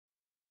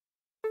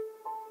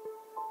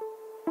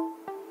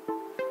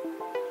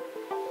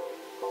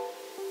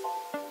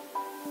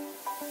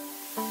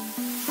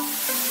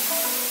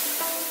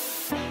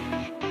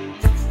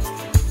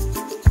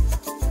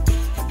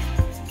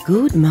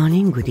Good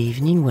morning, good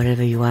evening,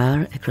 wherever you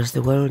are across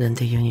the world and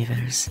the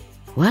universe.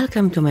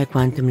 Welcome to my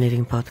Quantum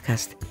Living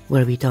podcast,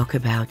 where we talk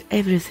about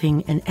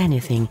everything and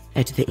anything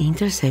at the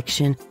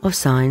intersection of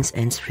science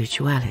and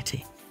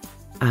spirituality.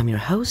 I'm your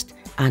host,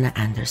 Anna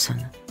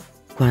Anderson,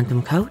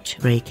 quantum coach,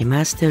 Reiki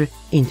master,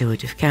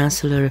 intuitive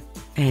counselor,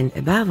 and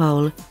above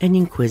all, an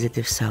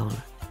inquisitive soul.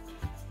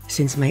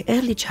 Since my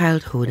early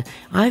childhood,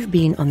 I've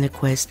been on the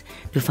quest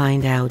to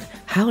find out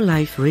how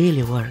life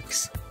really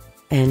works.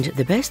 And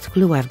the best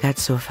clue I've got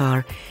so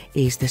far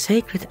is the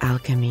sacred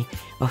alchemy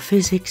of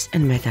physics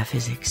and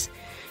metaphysics,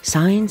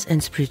 science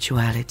and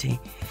spirituality,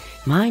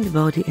 mind,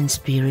 body and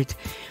spirit,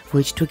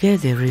 which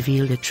together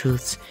reveal the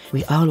truths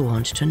we all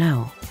want to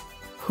know.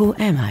 Who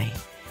am I?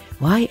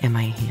 Why am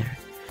I here?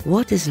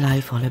 What is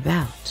life all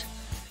about?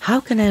 How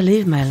can I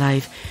live my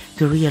life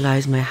to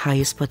realize my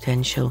highest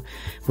potential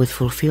with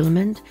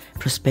fulfillment,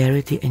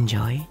 prosperity and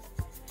joy?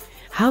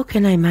 How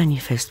can I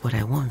manifest what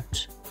I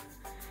want?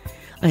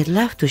 I'd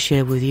love to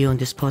share with you on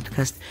this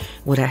podcast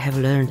what I have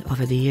learned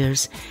over the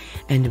years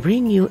and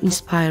bring you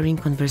inspiring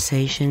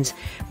conversations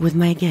with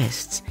my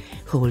guests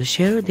who will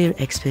share their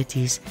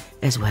expertise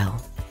as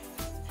well.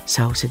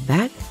 So sit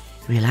back,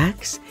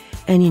 relax,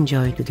 and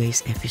enjoy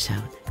today's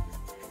episode.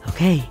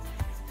 Okay,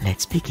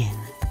 let's begin.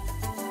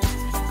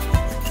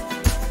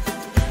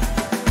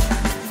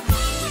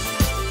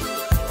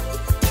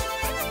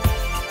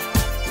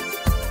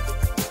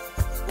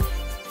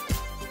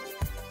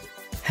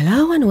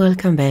 Hello and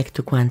welcome back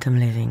to Quantum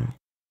Living.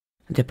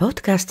 The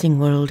podcasting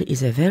world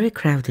is a very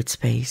crowded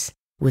space,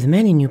 with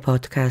many new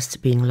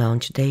podcasts being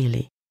launched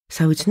daily,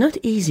 so it's not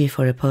easy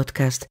for a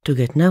podcast to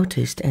get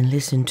noticed and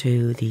listened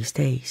to these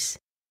days.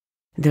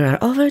 There are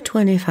over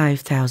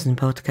 25,000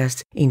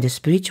 podcasts in the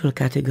spiritual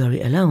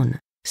category alone,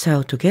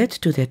 so to get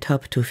to the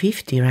top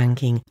 250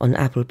 ranking on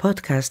Apple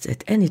Podcasts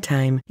at any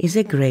time is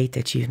a great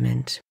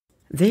achievement.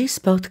 This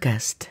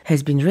podcast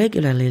has been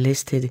regularly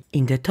listed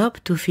in the top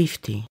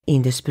 250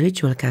 in the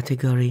spiritual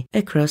category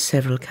across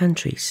several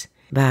countries,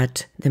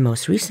 but the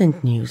most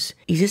recent news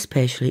is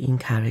especially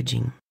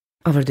encouraging.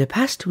 Over the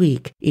past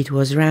week, it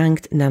was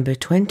ranked number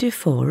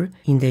 24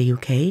 in the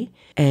UK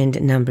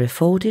and number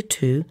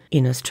 42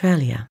 in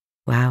Australia.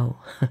 Wow!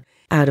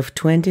 Out of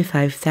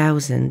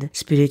 25,000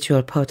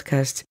 spiritual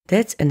podcasts,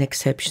 that's an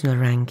exceptional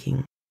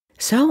ranking.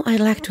 So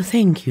I'd like to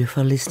thank you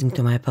for listening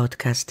to my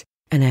podcast,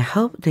 and I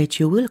hope that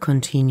you will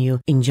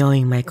continue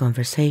enjoying my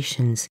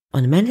conversations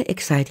on many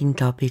exciting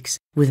topics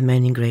with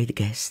many great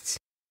guests.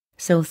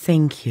 So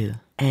thank you,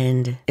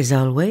 and as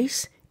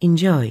always,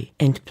 enjoy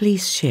and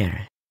please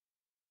share.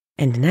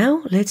 And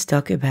now let's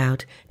talk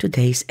about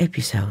today's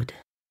episode.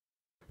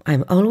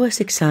 I'm always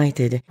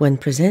excited when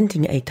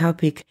presenting a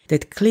topic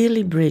that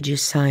clearly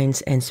bridges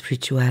science and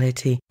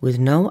spirituality with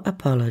no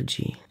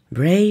apology.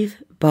 Brave,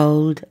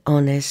 bold,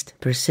 honest,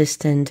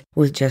 persistent,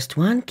 with just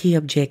one key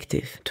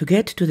objective: to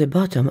get to the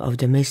bottom of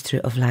the mystery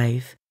of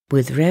life,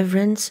 with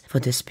reverence for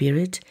the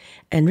spirit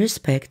and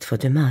respect for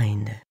the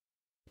mind.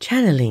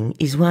 Channeling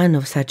is one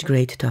of such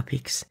great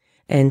topics,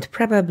 and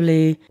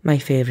probably my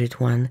favorite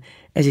one,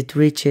 as it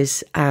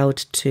reaches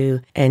out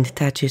to and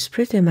touches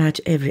pretty much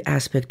every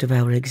aspect of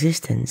our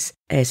existence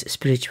as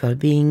spiritual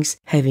beings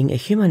having a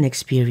human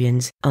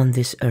experience on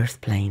this earth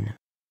plane.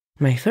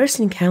 My first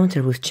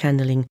encounter with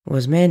channeling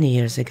was many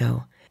years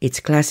ago.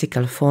 Its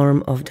classical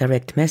form of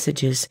direct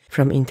messages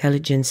from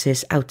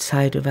intelligences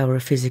outside of our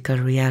physical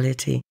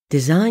reality,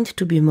 designed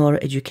to be more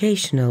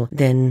educational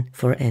than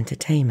for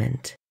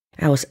entertainment.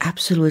 I was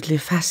absolutely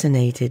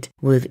fascinated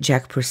with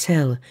Jack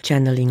Purcell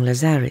channeling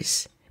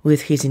Lazarus,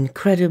 with his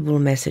incredible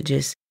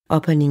messages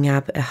opening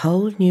up a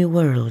whole new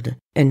world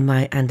and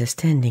my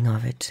understanding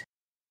of it.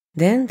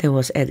 Then there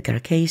was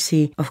Edgar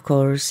Cayce, of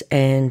course,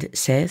 and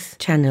Seth,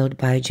 channeled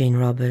by Jane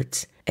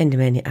Roberts, and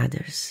many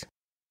others.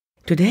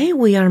 Today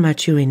we are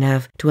mature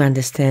enough to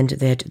understand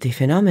that the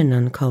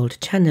phenomenon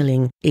called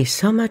channeling is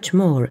so much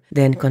more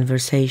than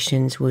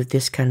conversations with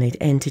discarnate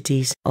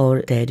entities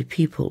or dead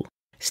people.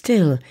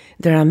 Still,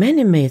 there are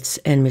many myths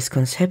and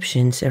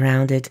misconceptions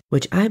around it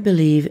which I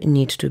believe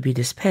need to be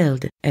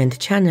dispelled and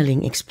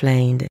channeling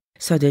explained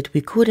so that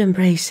we could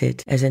embrace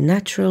it as a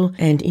natural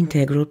and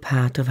integral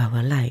part of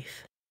our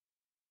life.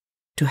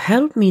 To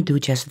help me do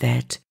just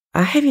that,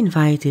 I have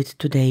invited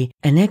today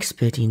an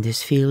expert in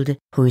this field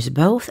who is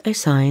both a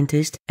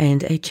scientist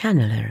and a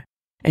channeler.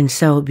 And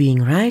so,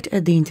 being right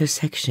at the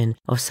intersection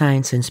of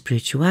science and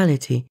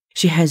spirituality,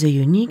 she has a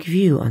unique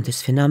view on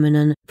this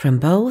phenomenon from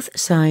both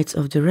sides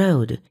of the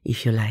road,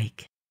 if you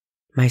like.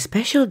 My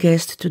special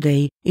guest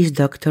today is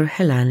Dr.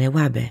 Helané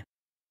Wahbeh.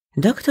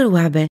 Dr.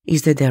 Wahbeh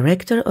is the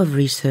Director of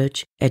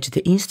Research at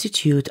the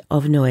Institute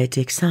of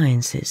Noetic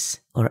Sciences,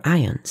 or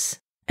IONS,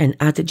 an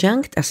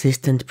adjunct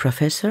assistant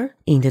professor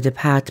in the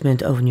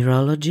Department of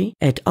Neurology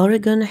at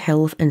Oregon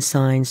Health and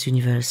Science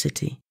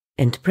University,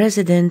 and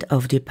president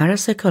of the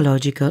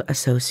Parapsychological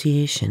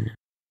Association.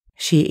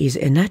 She is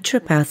a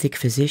naturopathic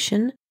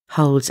physician,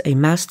 holds a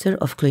Master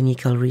of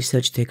Clinical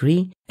Research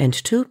degree and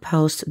 2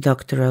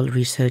 postdoctoral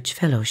research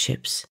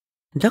fellowships.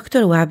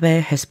 Dr.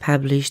 Wahbeh has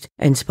published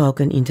and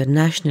spoken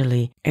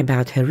internationally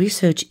about her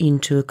research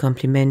into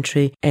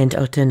complementary and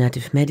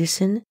alternative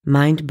medicine,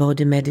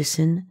 mind-body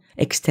medicine,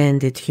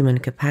 extended human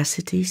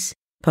capacities,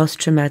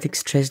 post-traumatic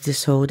stress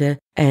disorder,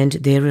 and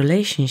their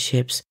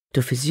relationships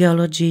to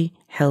physiology,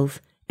 health,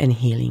 and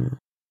healing.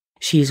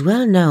 She is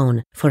well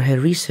known for her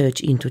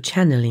research into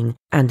channeling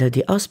under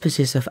the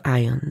auspices of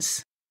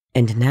ions.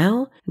 And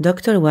now,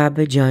 Dr.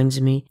 Wahbeh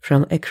joins me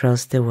from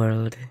across the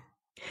world.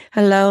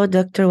 Hello,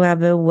 Dr.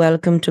 Wahbeh.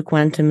 Welcome to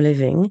Quantum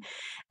Living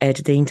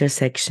at the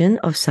intersection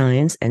of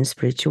science and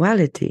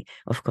spirituality.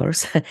 Of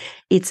course,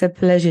 it's a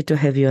pleasure to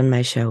have you on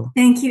my show.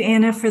 Thank you,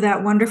 Anna, for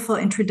that wonderful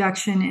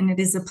introduction, and it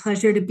is a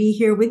pleasure to be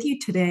here with you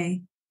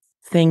today.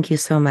 Thank you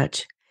so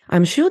much.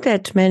 I'm sure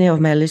that many of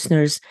my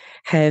listeners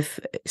have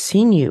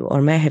seen you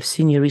or may have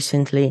seen you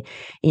recently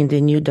in the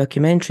new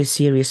documentary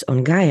series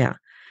on Gaia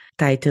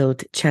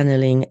titled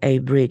Channeling a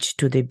Bridge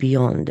to the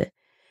Beyond.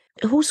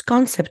 Whose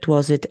concept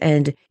was it,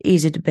 and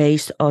is it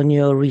based on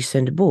your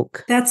recent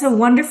book? That's a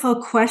wonderful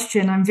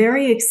question. I'm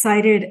very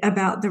excited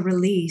about the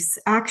release.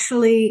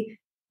 Actually,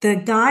 the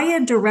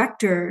Gaia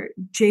director,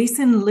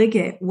 Jason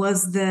Liggett,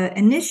 was the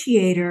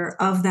initiator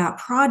of that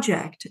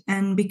project.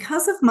 And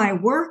because of my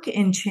work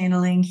in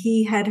channeling,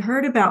 he had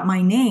heard about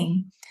my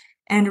name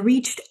and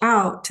reached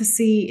out to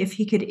see if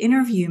he could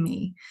interview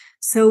me.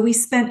 So we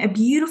spent a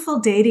beautiful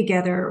day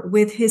together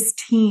with his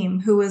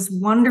team, who was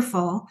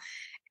wonderful.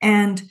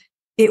 And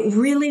it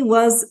really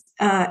was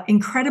an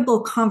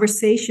incredible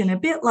conversation, a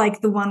bit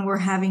like the one we're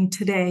having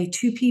today.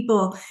 Two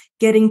people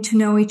getting to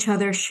know each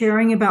other,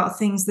 sharing about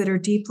things that are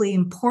deeply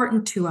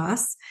important to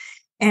us.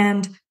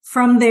 And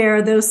from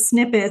there, those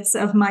snippets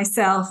of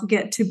myself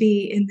get to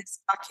be in this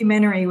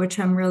documentary, which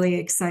I'm really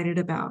excited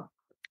about.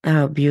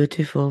 Oh,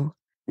 beautiful.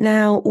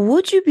 Now,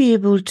 would you be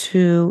able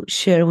to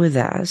share with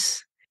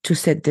us, to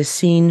set the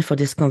scene for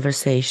this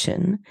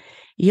conversation,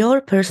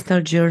 your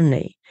personal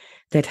journey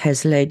that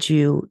has led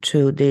you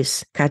to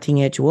this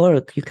cutting-edge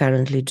work you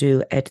currently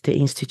do at the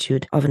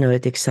Institute of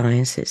Noetic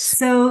Sciences?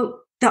 So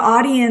the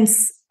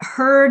audience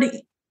heard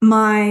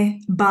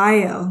my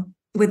bio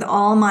with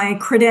all my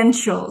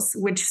credentials,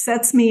 which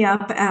sets me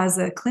up as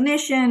a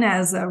clinician,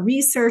 as a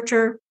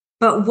researcher.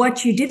 But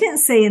what you didn't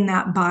say in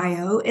that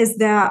bio is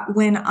that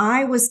when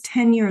I was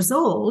 10 years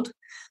old,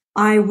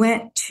 I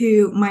went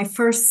to my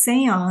first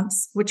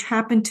seance, which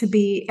happened to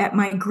be at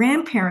my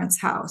grandparents'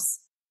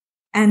 house,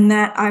 and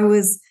that I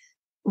was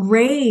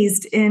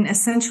raised in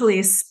essentially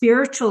a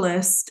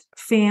spiritualist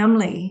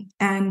family,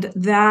 and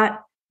that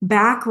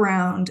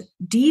background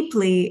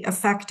deeply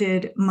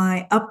affected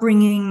my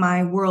upbringing,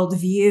 my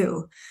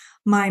worldview.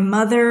 My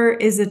mother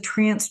is a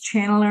trance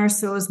channeler,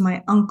 so is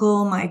my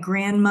uncle, my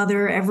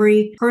grandmother.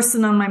 Every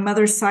person on my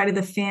mother's side of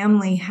the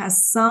family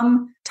has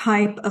some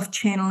type of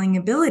channeling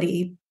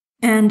ability,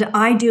 and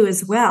I do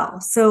as well.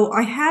 So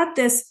I had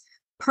this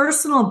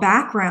personal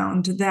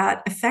background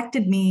that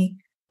affected me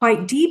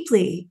quite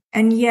deeply,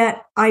 and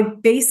yet I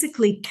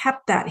basically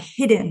kept that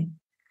hidden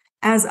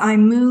as I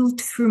moved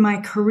through my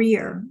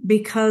career,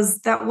 because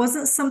that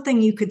wasn't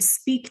something you could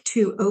speak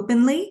to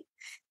openly,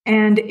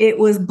 and it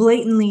was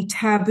blatantly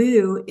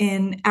taboo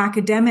in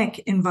academic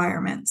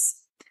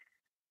environments.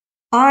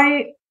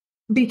 I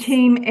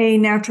became a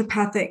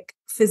naturopathic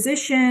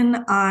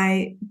physician.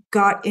 I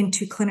got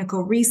into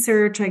clinical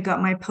research. I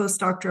got my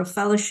postdoctoral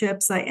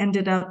fellowships. I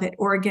ended up at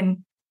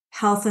Oregon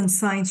Health and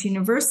Science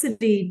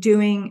University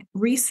doing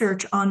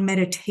research on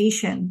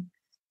meditation,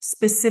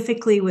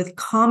 specifically with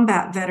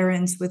combat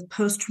veterans with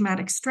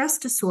post-traumatic stress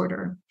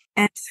disorder.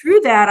 And through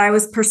that, I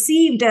was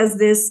perceived as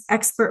this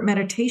expert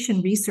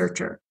meditation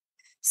researcher.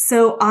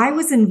 So I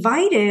was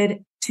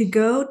invited to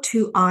go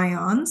to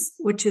IONS,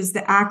 which is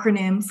the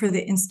acronym for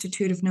the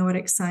Institute of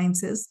Noetic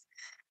Sciences.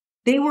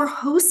 They were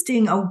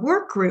hosting a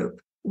work group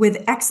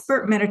with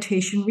expert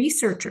meditation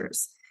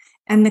researchers.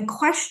 And the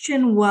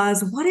question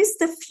was, what is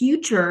the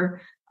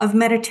future of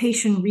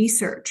meditation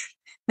research?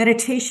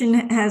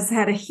 Meditation has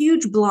had a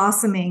huge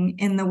blossoming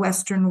in the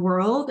Western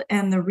world,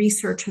 and the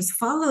research has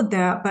followed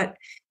that, but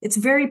it's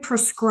very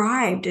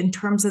prescribed in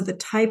terms of the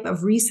type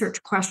of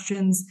research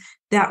questions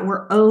that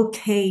were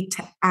okay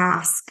to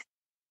ask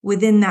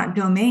within that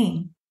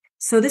domain.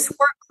 So this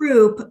work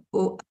group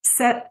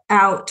set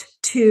out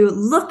to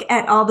look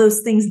at all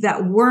those things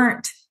that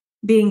weren't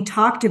being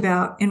talked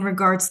about in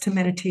regards to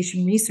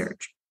meditation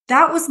research.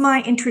 That was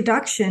my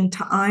introduction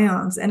to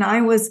IONS, and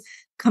I was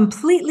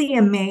completely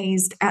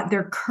amazed at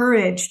their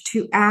courage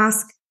to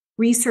ask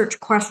research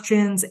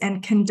questions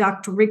and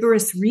conduct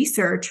rigorous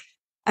research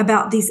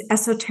about these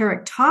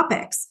esoteric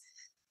topics.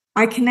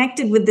 I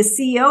connected with the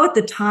CEO at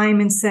the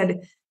time and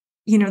said,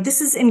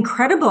 this is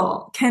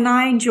incredible. Can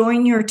I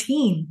join your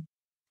team?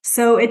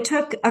 So it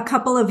took a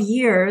couple of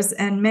years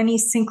and many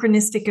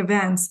synchronistic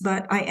events,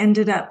 but I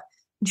ended up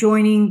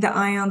joining the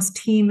IONS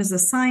team as a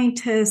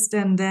scientist,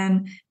 and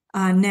then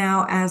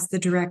now as the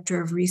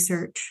director of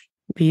research.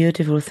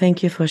 Beautiful.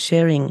 Thank you for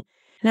sharing.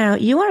 Now,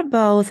 you are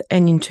both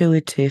an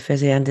intuitive,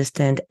 as I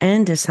understand,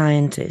 and a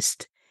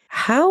scientist.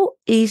 How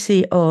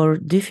easy or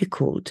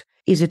difficult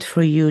is it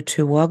for you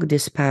to walk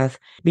this path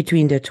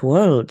between the two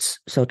worlds,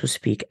 so to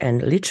speak,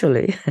 and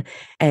literally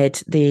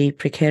at the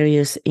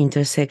precarious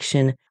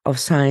intersection of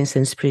science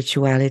and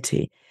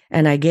spirituality?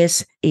 And I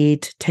guess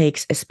it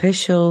takes a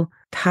special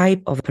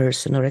type of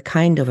person or a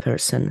kind of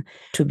person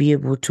to be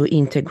able to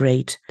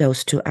integrate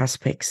those two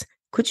aspects.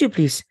 Could you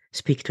please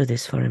speak to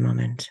this for a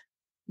moment?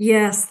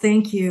 Yes,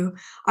 thank you.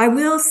 I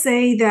will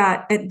say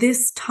that at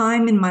this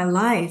time in my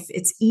life,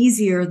 it's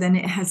easier than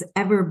it has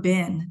ever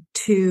been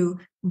to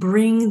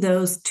bring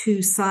those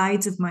two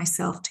sides of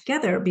myself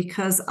together,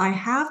 because I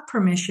have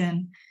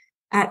permission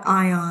at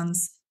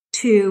IONS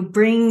to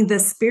bring the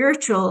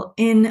spiritual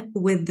in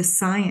with the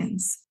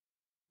science.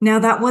 Now,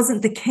 that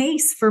wasn't the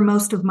case for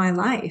most of my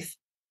life.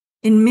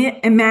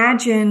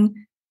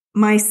 Imagine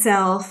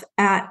myself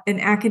at an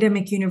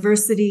academic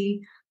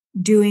university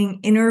doing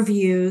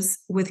interviews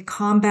with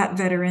combat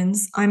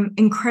veterans. I'm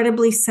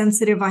incredibly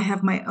sensitive. I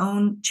have my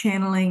own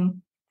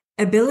channeling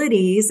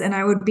abilities, and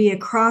I would be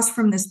across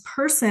from this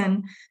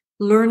person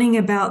learning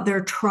about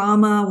their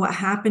trauma, what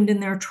happened in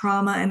their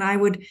trauma, and I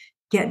would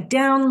get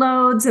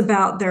downloads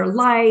about their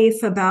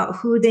life, about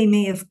who they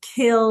may have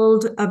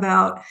killed,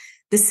 about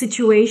the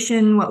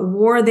situation, what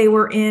war they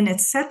were in,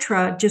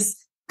 etc., just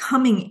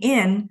coming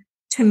in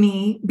to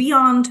me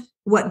beyond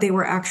what they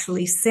were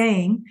actually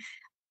saying.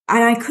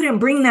 And I couldn't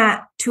bring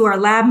that to our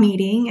lab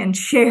meeting and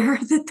share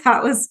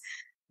that was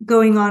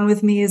going on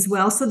with me as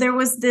well. So there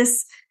was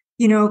this,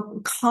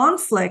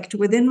 conflict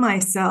within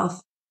myself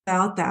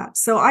about that.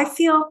 So I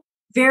feel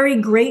very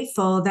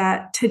grateful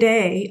that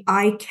today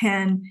I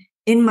can,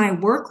 in my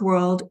work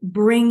world,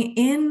 bring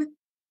in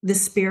the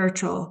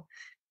spiritual.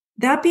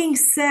 That being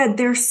said,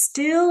 there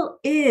still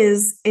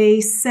is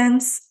a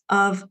sense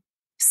of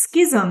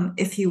schism,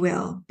 if you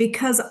will,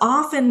 because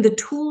often the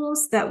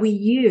tools that we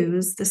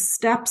use, the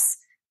steps,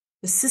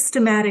 the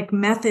systematic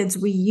methods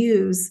we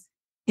use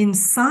in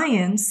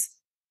science,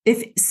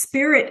 if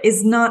spirit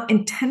is not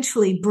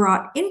intentionally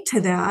brought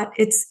into that,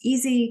 it's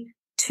easy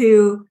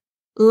to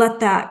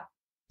let that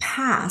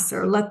pass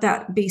or let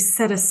that be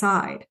set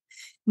aside.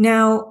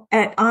 Now,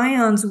 at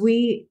IONS,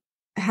 we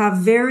have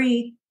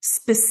very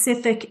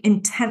specific,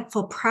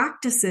 intentful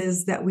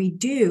practices that we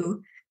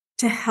do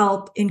to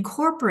help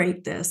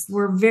incorporate this.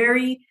 We're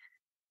very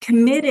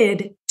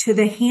committed to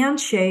the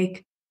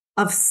handshake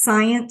of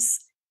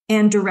science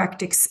and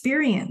direct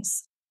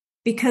experience,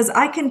 because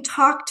I can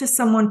talk to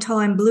someone till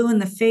I'm blue in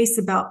the face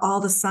about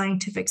all the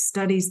scientific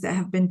studies that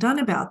have been done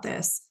about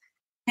this.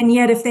 And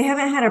yet, if they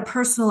haven't had a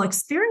personal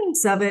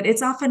experience of it,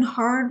 it's often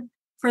hard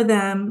for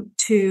them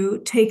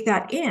to take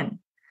that in.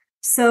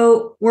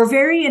 So we're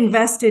very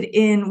invested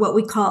in what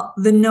we call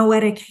the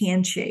noetic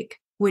handshake,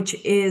 which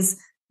is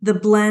the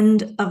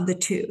blend of the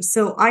two.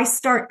 So I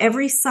start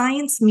every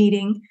science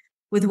meeting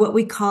with what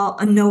we call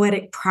a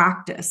noetic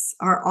practice.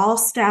 Our all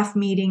staff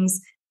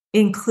meetings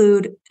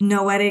include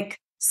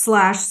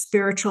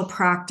noetic/spiritual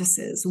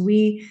practices.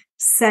 We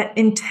set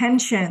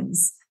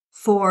intentions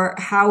for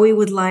how we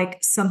would like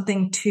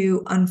something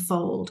to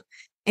unfold.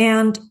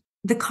 And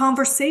the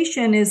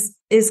conversation is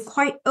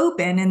quite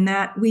open in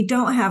that we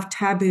don't have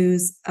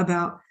taboos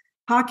about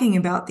talking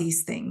about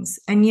these things.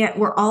 And yet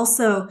we're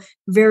also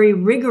very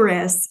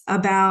rigorous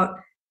about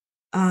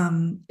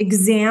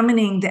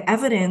examining the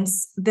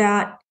evidence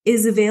that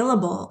is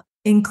available,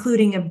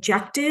 including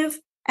objective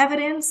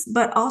evidence,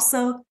 but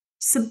also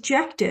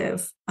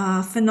subjective,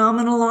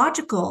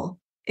 phenomenological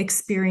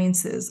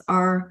experiences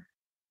are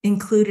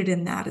included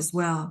in that as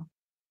well.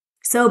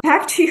 So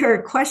back to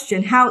your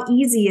question, how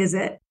easy is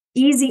it?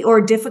 Easy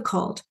or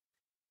difficult?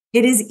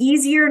 It is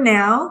easier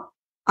now.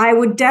 I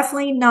would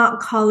definitely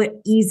not call it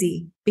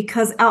easy,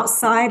 because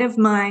outside of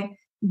my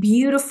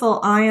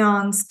beautiful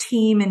IONS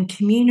team and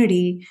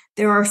community,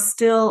 there are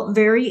still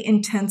very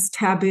intense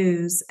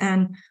taboos.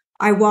 And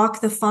I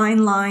walk the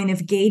fine line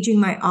of gauging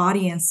my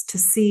audience to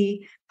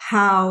see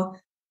how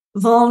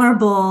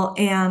vulnerable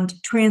and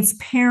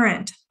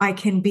transparent I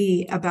can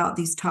be about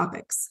these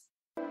topics.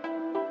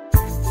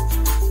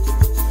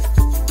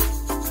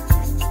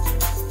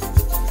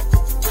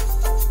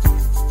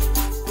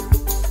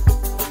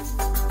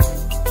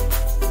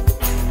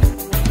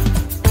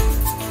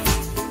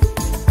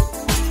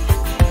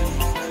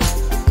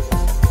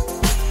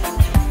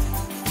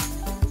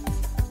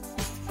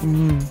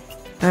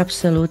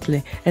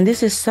 Absolutely. And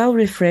this is so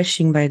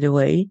refreshing, by the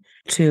way,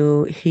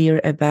 to hear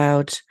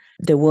about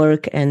the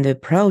work and the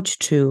approach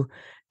to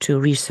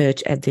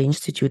research at the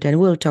Institute. And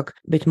we'll talk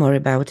a bit more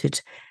about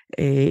it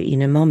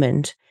in a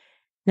moment.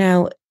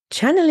 Now,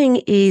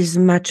 channeling is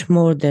much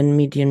more than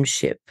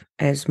mediumship,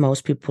 as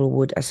most people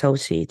would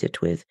associate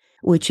it with,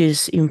 which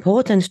is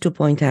important to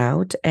point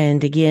out.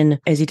 And again,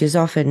 as it is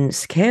often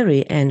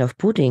scary and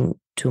off-putting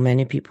to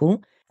many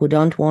people who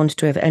don't want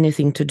to have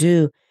anything to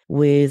do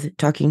with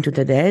talking to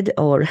the dead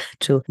or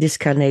to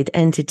discarnate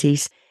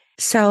entities.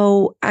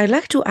 So I'd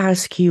like to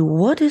ask you,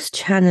 what is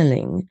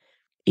channeling?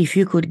 If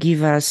you could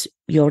give us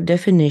your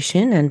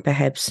definition and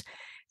perhaps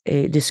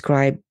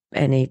describe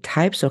any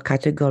types or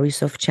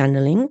categories of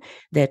channeling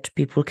that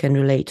people can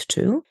relate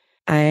to.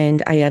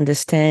 And I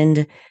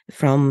understand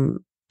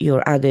from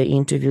your other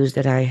interviews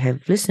that I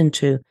have listened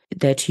to,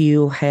 that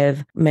you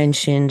have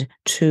mentioned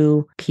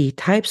two key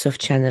types of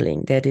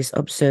channeling, that is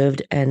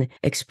observed and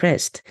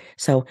expressed.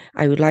 So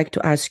I would like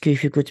to ask you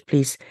if you could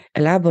please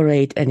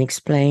elaborate and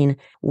explain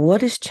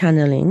what is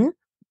channeling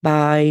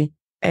by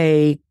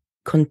a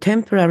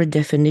contemporary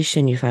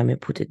definition, if I may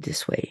put it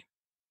this way.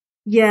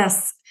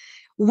 Yes.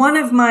 One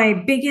of my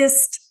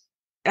biggest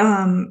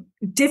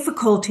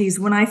difficulties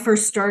when I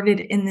first started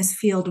in this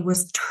field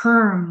was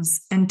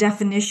terms and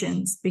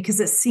definitions,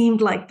 because it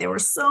seemed like there were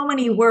so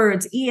many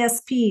words: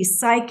 ESP,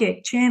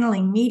 psychic,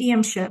 channeling,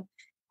 mediumship,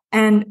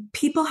 and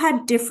people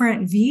had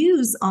different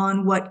views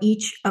on what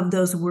each of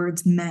those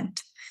words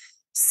meant.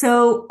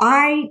 So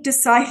I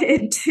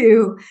decided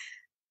to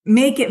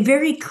make it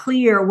very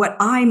clear what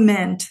I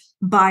meant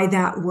by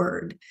that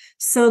word.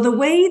 So the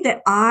way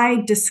that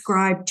I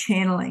describe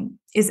channeling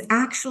is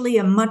actually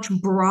a much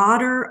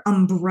broader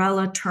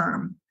umbrella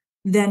term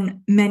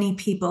than many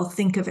people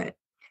think of it.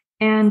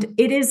 And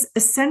it is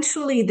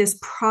essentially this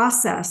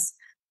process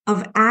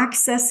of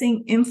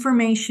accessing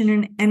information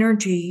and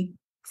energy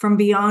from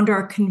beyond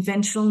our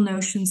conventional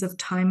notions of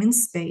time and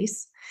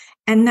space,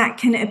 and that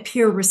can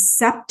appear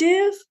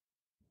receptive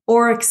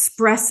or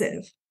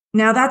expressive.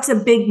 Now, that's a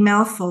big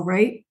mouthful,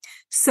 right?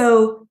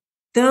 So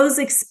those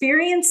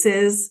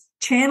experiences,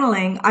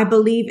 channeling, I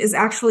believe, is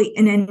actually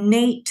an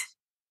innate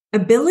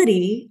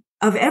ability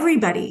of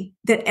everybody,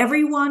 that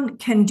everyone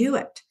can do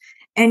it.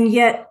 And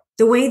yet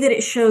the way that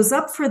it shows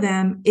up for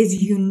them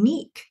is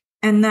unique,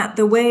 and that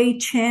the way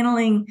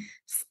channeling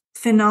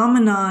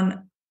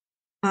phenomenon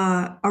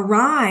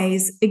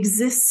arise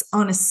exists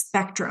on a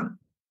spectrum.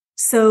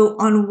 So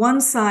on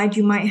one side,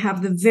 you might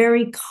have the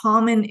very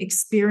common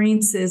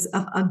experiences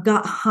of a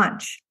gut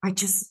hunch. I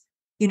just,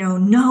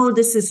 know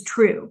this is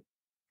true.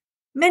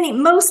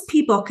 Most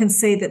people can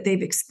say that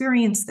they've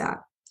experienced that.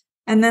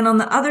 And then on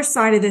the other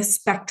side of this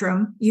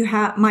spectrum, you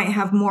might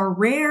have more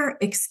rare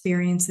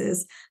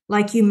experiences,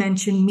 like you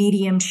mentioned,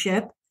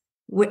 mediumship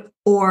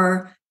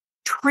or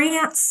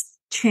trance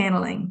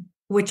channeling,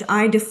 which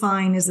I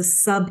define as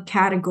a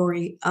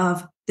subcategory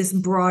of this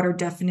broader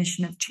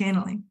definition of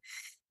channeling.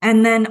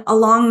 And then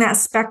along that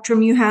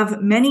spectrum, you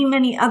have many,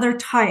 many other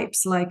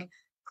types, like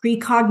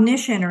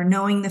precognition, or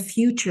knowing the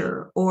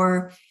future,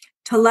 or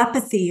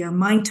telepathy, or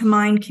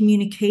mind-to-mind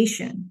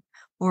communication,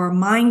 or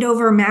mind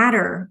over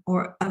matter,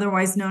 or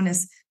otherwise known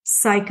as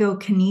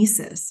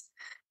psychokinesis.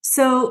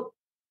 So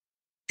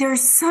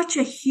there's such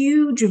a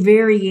huge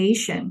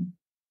variation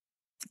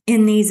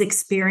in these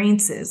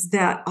experiences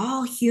that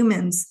all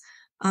humans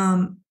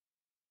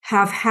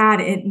have had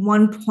at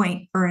one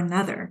point or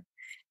another.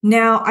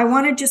 Now, I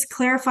want to just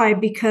clarify,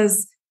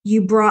 because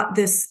you brought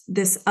this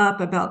up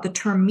about the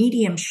term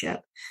mediumship.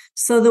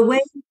 So the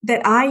way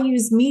that I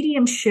use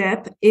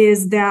mediumship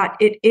is that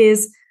it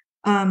is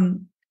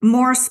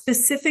more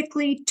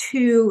specifically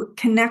to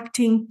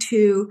connecting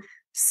to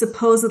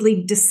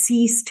supposedly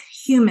deceased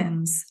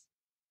humans.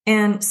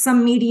 And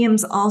some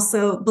mediums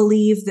also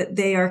believe that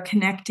they are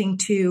connecting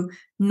to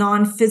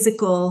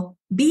non-physical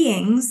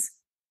beings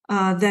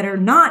that are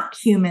not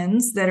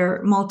humans, that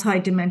are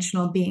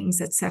multidimensional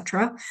beings,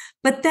 etc.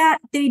 But that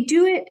they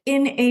do it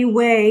in a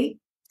way,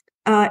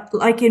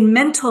 like in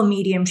mental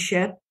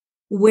mediumship,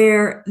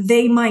 where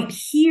they might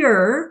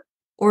hear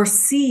or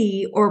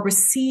see or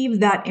receive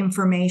that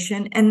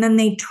information, and then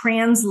they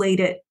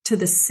translate it to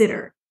the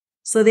sitter.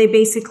 So they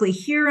basically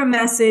hear a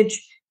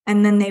message,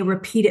 and then they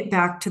repeat it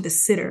back to the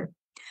sitter.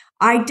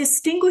 I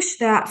distinguish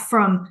that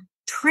from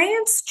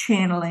trance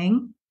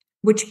channeling,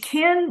 which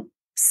can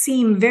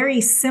seem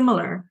very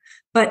similar,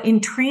 but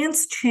in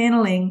trance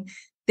channeling,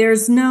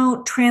 there's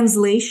no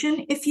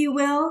translation, if you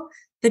will.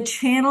 The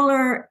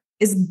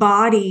channeler's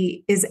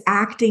body is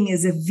acting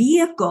as a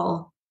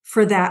vehicle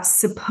for that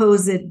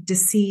supposed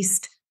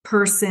deceased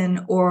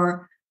person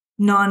or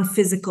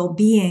non-physical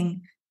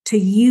being to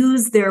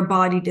use their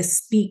body to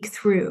speak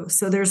through.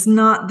 So there's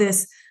not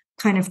this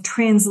kind of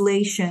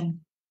translation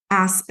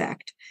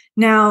aspect.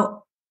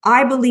 Now,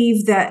 I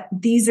believe that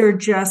these are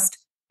just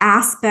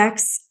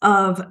aspects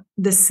of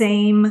the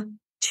same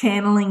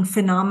channeling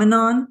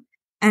phenomenon,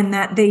 and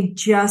that they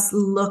just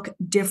look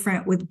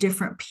different with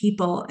different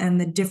people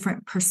and the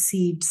different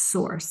perceived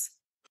source.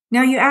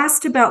 Now, you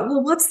asked about,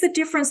 well, what's the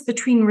difference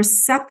between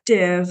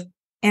receptive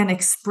and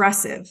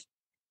expressive?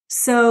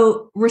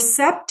 So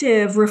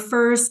receptive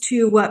refers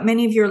to what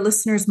many of your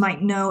listeners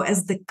might know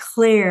as the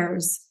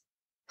clairs: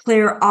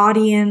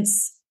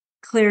 clairaudience,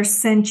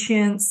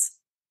 clairsentience,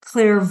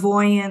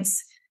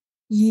 clairvoyance.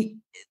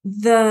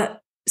 The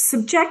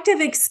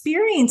subjective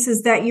experience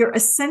is that you're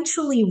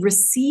essentially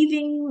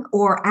receiving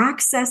or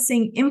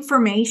accessing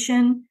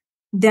information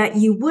that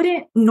you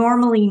wouldn't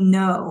normally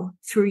know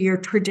through your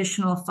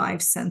traditional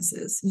five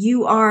senses.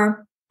 You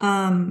are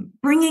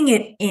bringing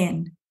it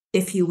in,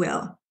 if you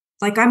will.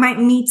 Like I might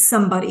meet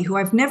somebody who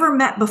I've never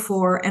met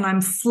before, and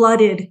I'm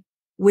flooded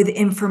with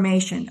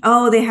information.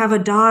 Oh, they have a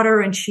daughter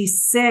and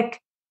she's sick,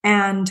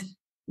 and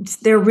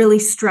they're really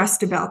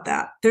stressed about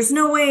that. There's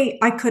no way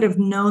I could have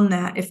known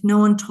that if no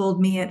one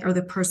told me it or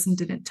the person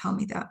didn't tell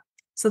me that.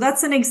 So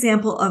that's an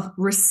example of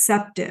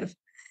receptive.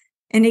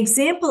 An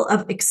example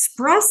of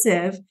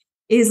expressive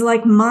is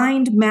like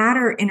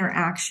mind-matter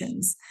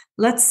interactions.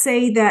 Let's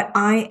say that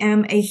I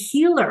am a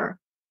healer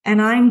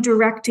and I'm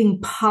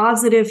directing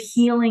positive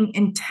healing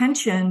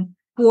intention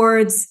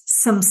towards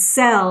some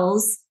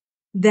cells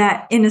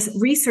that in a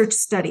research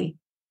study.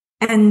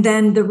 And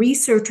then the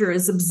researcher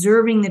is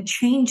observing the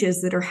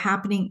changes that are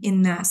happening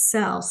in that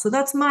cell. So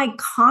that's my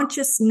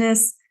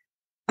consciousness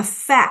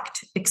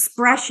effect,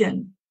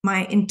 expression,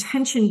 my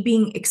intention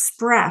being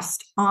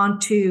expressed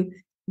onto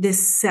this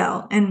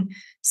cell. And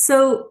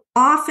so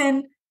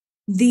often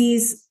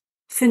these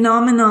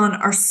phenomenon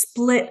are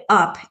split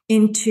up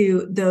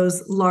into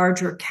those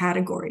larger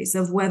categories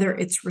of whether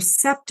it's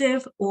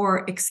receptive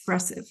or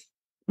expressive.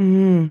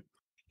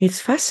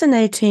 It's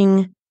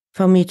fascinating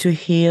for me to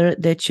hear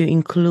that you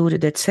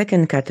include that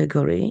second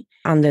category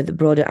under the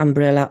broader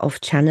umbrella of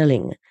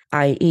channeling,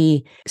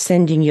 i.e.,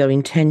 sending your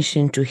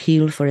intention to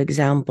heal, for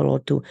example, or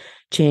to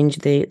change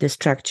the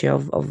structure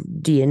of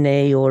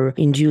DNA or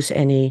induce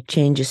any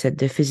changes at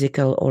the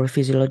physical or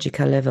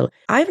physiological level.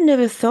 I've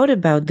never thought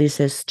about this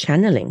as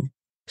channeling.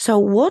 So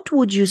what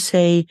would you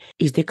say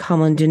is the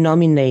common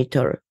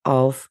denominator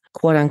of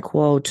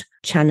quote-unquote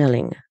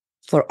channeling?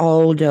 For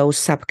all those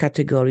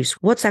subcategories,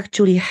 what's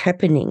actually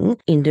happening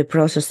in the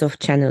process of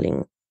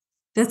channeling?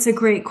 That's a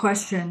great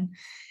question.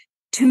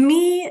 To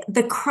me,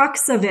 the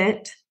crux of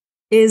it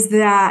is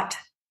that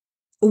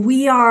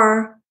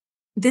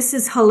this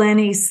is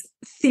Helané's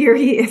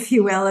theory, if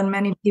you will, and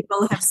many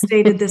people have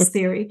stated this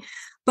theory,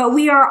 but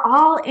we are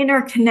all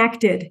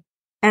interconnected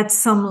at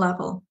some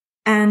level.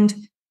 And,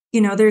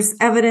 there's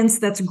evidence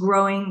that's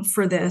growing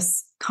for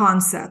this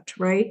concept,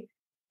 right?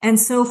 And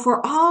so if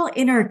we're all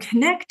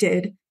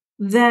interconnected,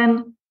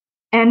 then,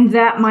 and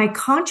that my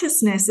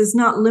consciousness is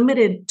not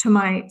limited to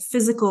my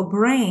physical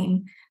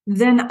brain,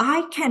 then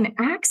I can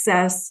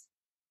access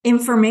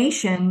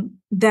information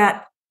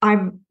that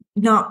I'm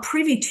not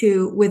privy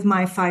to with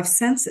my five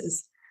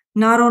senses.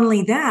 Not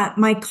only that,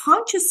 my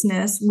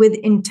consciousness with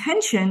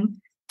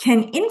intention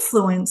can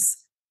influence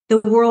the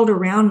world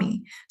around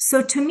me.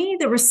 So to me,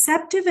 the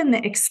receptive and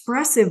the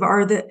expressive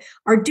are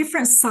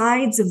different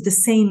sides of the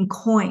same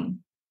coin.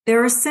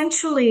 They're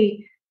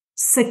essentially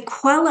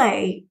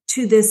sequelae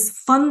to this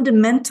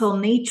fundamental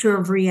nature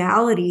of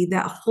reality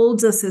that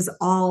holds us as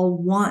all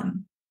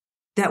one,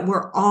 that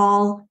we're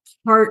all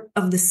part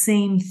of the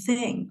same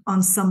thing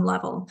on some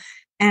level.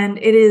 And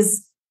it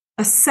is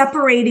a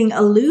separating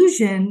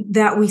illusion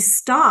that we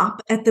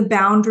stop at the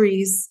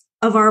boundaries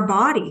of our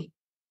body.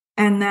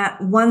 And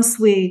that once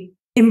we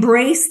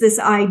embrace this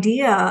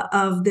idea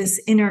of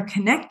this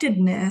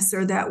interconnectedness,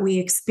 or that we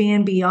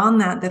expand beyond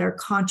that our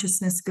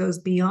consciousness goes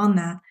beyond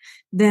that,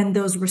 then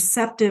those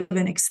receptive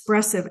and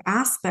expressive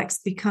aspects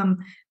become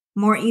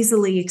more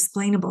easily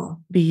explainable.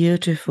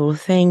 Beautiful.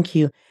 Thank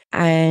you.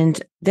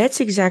 And that's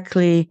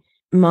exactly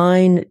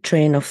my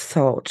train of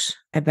thought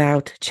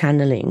about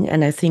channeling.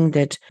 And I think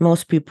that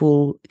most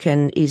people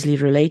can easily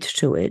relate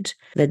to it,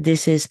 that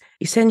this is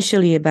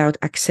essentially about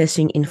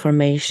accessing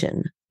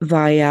information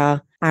via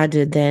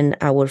other than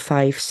our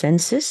five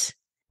senses,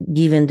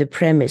 given the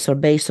premise or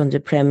based on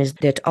the premise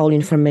that all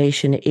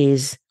information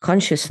is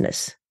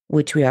consciousness,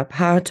 which we are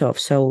part of.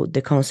 So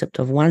the concept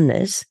of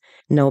oneness,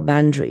 no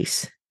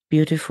boundaries.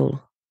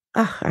 Beautiful.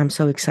 I'm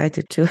so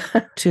excited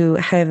to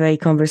have a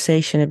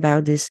conversation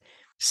about this.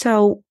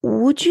 So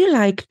would you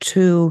like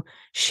to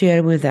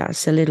share with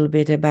us a little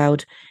bit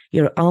about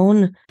your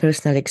own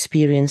personal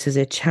experience as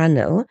a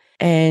channel?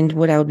 And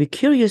what I would be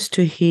curious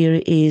to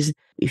hear is,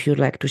 if you'd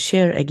like to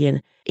share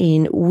again,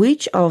 in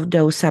which of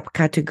those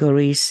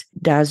subcategories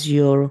does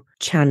your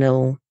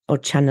channel or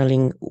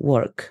channeling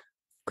work?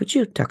 Could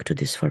you talk to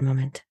this for a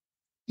moment?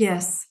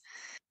 Yes.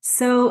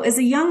 So as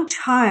a young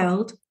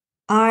child,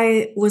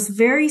 I was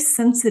very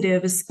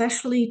sensitive,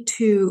 especially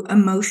to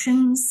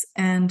emotions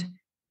and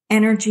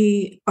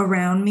energy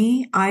around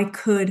me. I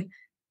could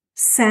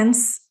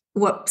sense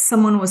what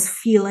someone was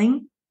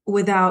feeling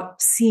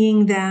without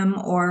seeing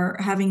them or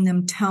having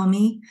them tell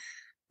me.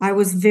 I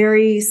was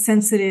very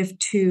sensitive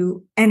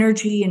to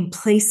energy in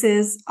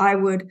places. I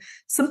would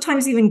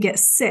sometimes even get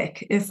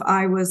sick if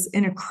I was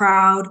in a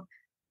crowd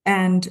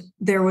and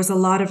there was a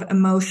lot of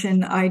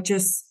emotion. I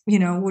just,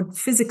 would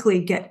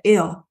physically get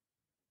ill.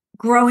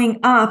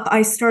 Growing up,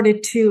 I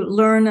started to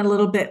learn a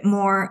little bit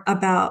more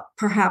about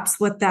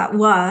perhaps what that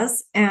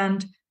was.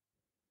 And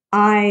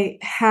I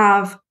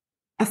have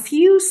a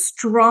few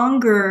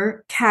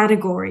stronger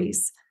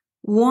categories.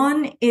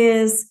 One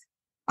is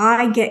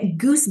I get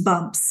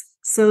goosebumps.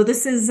 So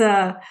this is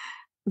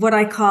what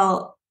I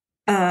call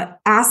an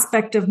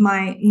aspect of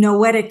my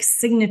noetic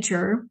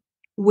signature,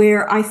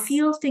 where I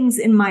feel things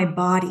in my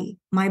body.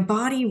 My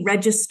body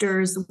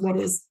registers what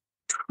is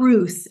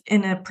truth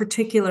in a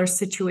particular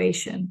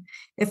situation.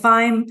 If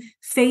I'm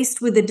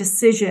faced with a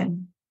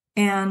decision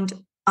and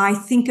I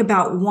think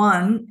about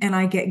one and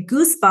I get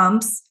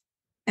goosebumps,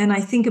 and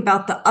I think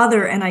about the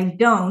other and I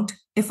don't,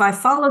 if I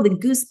follow the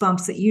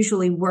goosebumps, it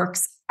usually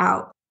works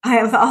out. I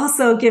have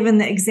also given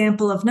the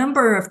example of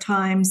number of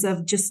times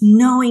of just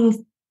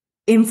knowing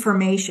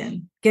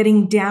information,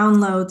 getting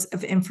downloads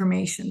of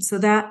information. So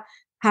that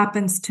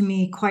happens to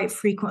me quite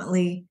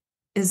frequently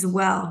as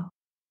well.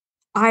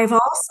 I've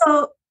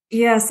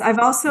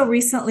also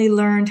recently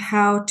learned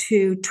how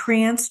to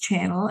trance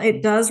channel.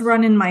 It does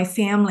run in my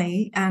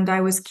family, and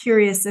I was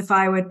curious if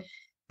I would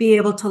be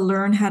able to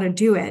learn how to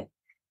do it.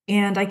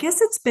 And I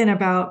guess it's been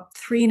about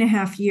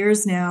 3.5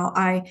 years now.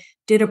 I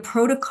did a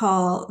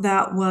protocol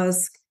that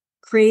was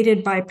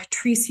created by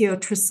Patrizio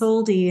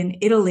Trisoldi in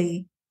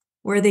Italy,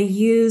 where they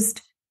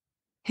used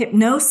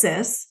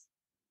hypnosis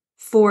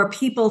for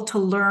people to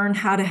learn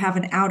how to have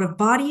an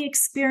out-of-body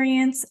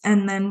experience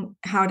and then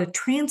how to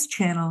trance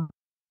channel.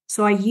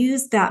 So I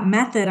used that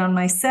method on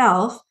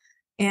myself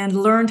and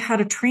learned how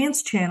to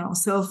trance channel.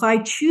 So if I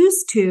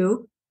choose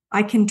to,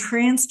 I can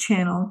trance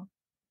channel.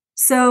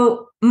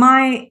 So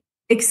my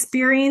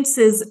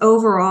experiences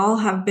overall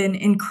have been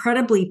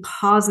incredibly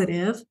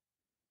positive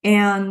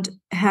and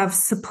have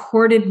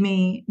supported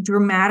me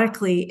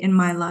dramatically in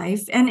my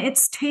life. And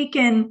it's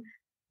taken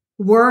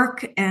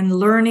work and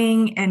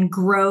learning and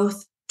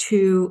growth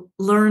to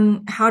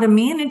learn how to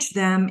manage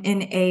them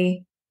in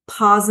a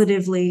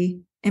positively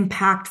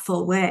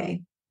impactful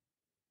way.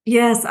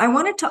 Yes, I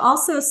wanted to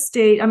also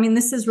state, I mean,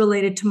 this is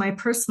related to my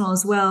personal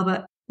as well,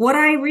 but what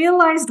I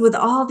realized with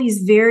all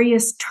these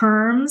various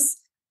terms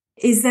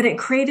is that it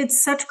created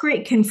such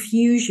great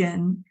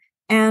confusion.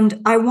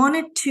 And I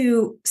wanted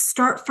to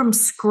start from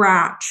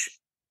scratch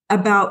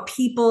about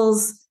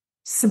people's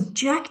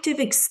subjective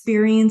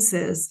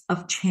experiences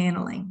of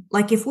channeling.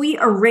 Like if we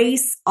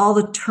erase all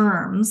the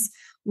terms,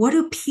 what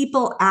do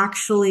people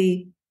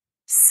actually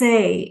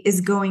say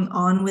is going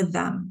on with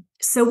them?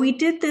 So we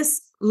did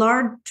this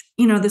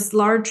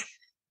large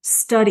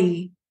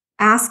study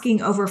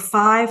asking over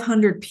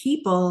 500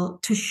 people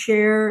to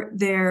share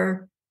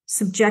their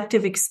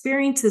subjective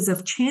experiences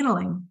of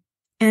channeling.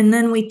 And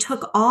then we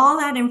took all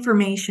that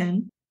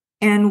information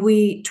and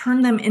we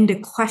turned them into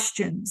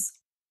questions.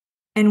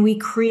 And we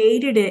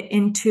created it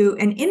into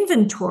an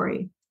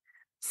inventory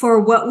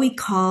for what we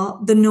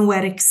call the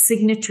noetic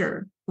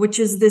signature, which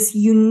is this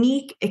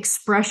unique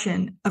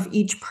expression of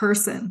each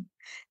person.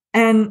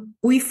 And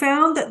we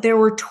found that there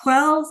were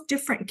 12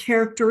 different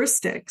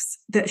characteristics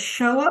that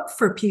show up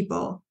for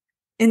people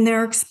in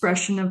their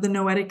expression of the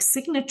noetic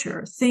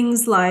signature.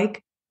 Things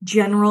like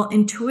general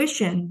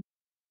intuition,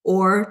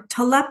 or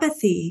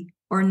telepathy,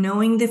 or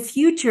knowing the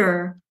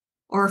future,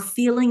 or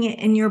feeling it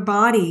in your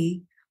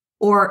body,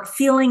 or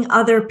feeling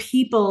other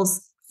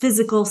people's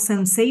physical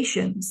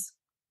sensations,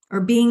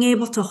 or being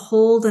able to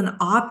hold an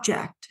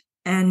object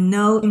and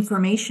know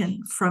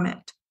information from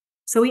it.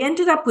 So we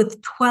ended up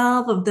with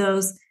 12 of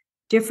those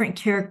different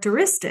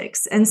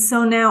characteristics. And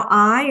so now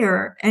I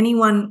or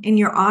anyone in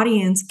your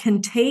audience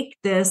can take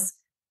this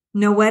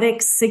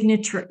noetic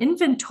signature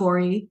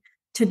inventory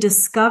to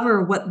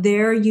discover what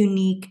their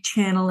unique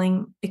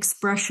channeling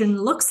expression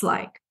looks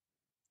like.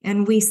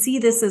 And we see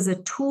this as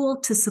a tool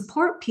to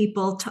support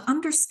people to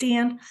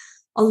understand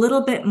a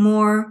little bit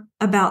more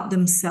about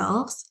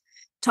themselves,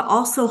 to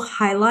also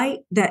highlight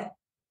that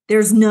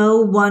there's no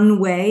one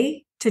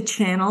way to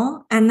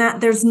channel and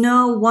that there's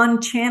no one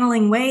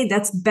channeling way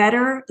that's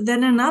better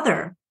than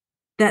another,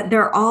 that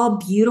they're all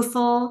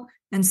beautiful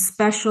and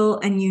special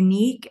and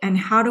unique. And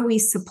how do we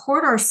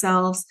support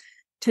ourselves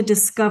to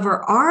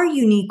discover our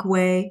unique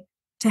way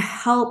to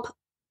help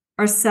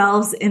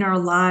ourselves in our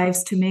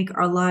lives, to make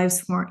our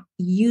lives more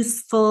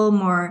useful,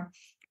 more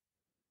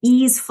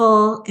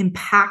easeful,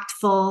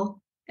 impactful,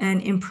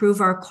 and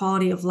improve our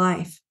quality of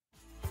life.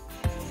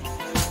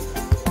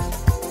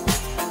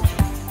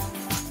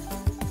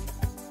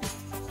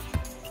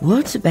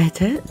 What's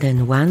better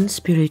than one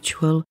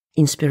spiritual,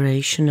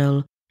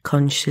 inspirational,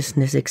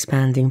 consciousness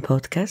expanding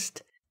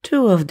podcast?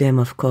 2 of them,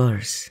 of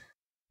course.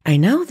 I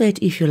know that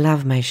if you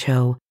love my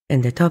show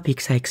and the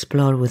topics I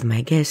explore with my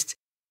guests,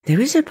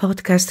 there is a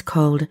podcast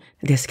called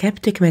The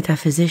Skeptic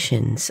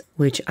Metaphysicians,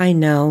 which I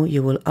know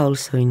you will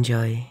also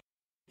enjoy.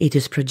 It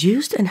is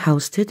produced and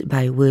hosted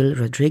by Will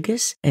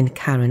Rodriguez and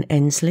Karen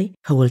Ensley,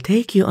 who will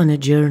take you on a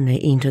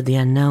journey into the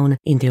unknown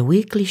in their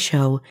weekly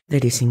show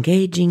that is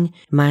engaging,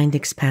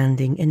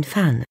 mind-expanding, and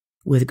fun,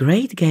 with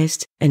great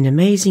guests and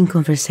amazing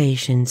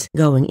conversations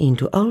going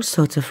into all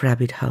sorts of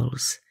rabbit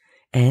holes.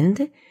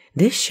 And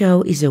this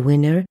show is a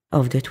winner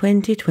of the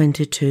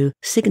 2022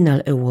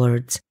 Signal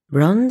Awards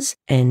Bronze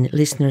and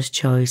Listener's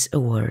Choice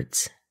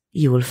Awards.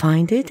 You will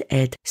find it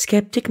at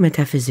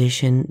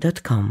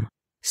skepticmetaphysician.com.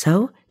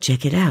 So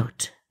check it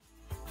out.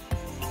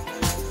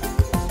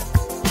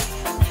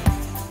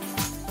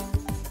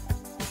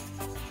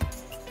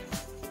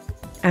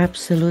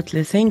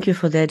 Absolutely. Thank you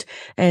for that.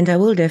 And I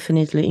will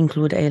definitely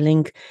include a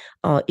link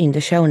in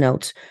the show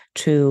notes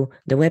to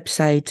the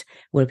website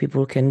where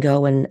people can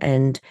go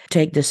and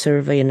take the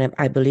survey. And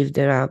I believe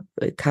there are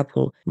a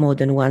couple, more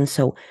than one.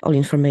 So all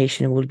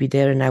information will be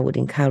there. And I would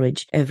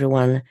encourage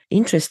everyone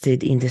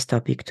interested in this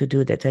topic to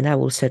do that. And I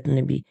will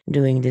certainly be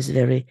doing this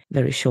very,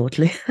 very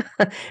shortly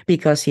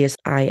because, yes,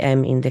 I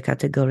am in the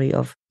category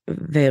of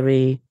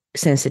very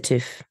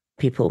sensitive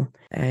people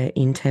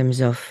in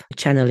terms of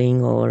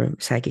channeling or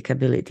psychic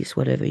abilities,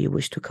 whatever you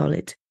wish to call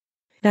it.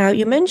 Now,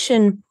 you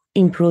mentioned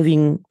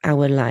improving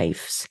our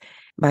lives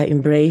by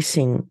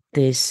embracing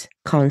this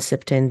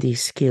concept and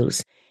these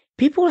skills.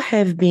 People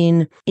have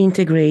been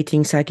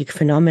integrating psychic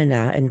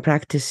phenomena and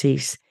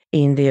practices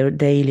in their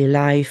daily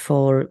life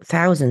for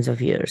thousands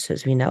of years,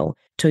 as we know,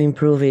 to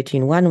improve it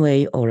in one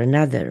way or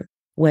another,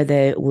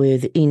 whether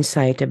with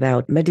insight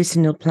about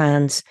medicinal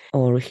plants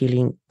or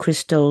healing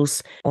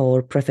crystals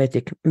or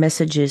prophetic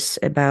messages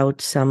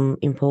about some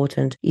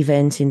important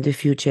events in the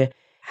future.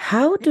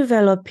 How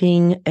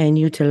developing and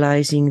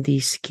utilizing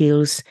these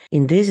skills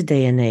in this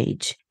day and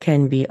age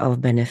can be of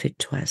benefit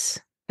to us?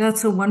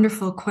 That's a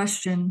wonderful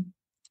question.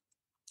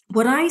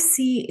 What I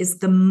see is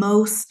the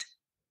most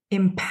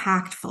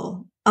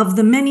impactful of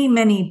the many,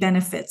 many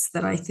benefits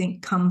that I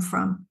think come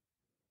from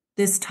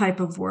this type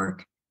of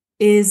work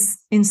is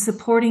in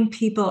supporting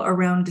people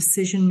around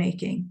decision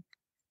making.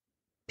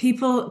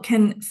 People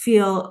can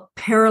feel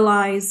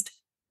paralyzed,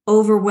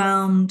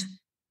 overwhelmed,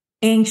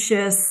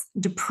 anxious,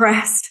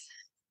 depressed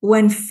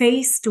when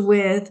faced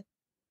with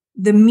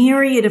the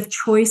myriad of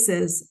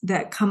choices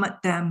that come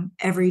at them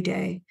every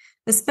day,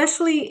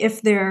 especially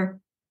if they're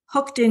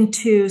hooked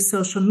into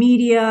social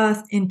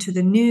media, into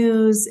the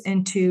news,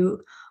 into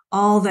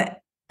all the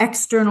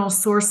external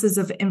sources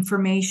of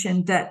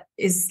information that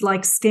is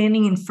like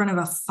standing in front of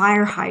a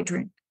fire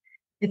hydrant.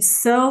 It's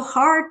so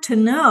hard to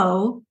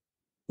know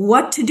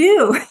what to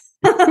do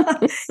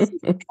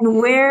and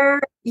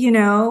where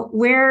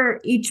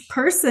each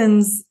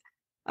person's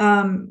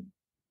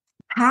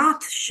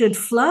path should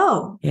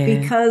flow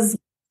because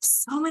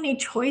so many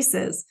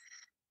choices.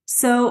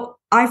 So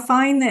I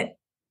find that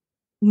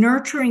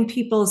nurturing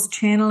people's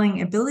channeling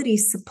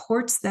abilities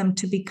supports them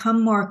to become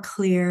more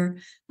clear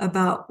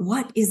about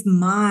what is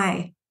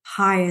my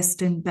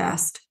highest and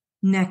best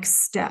next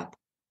step,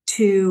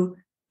 to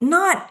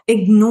not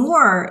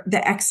ignore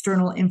the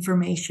external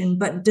information,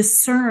 but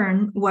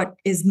discern what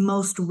is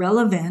most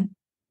relevant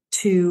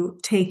to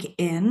take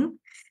in,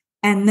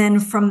 and then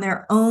from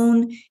their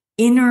own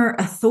inner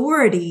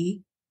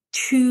authority,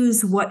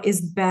 choose what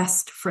is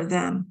best for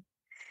them.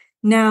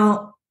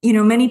 Now,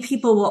 many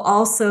people will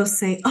also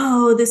say,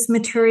 oh, this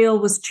material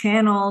was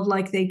channeled,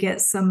 like they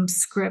get some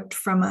script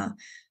from a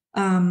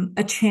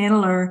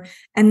channeler,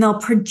 and they'll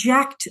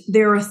project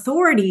their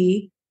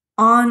authority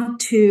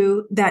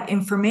onto that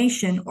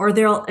information, or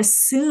they'll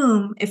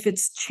assume if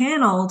it's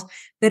channeled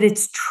that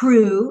it's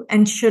true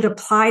and should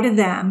apply to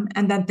them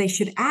and that they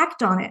should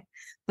act on it.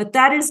 But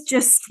that is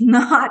just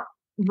not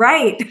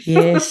right.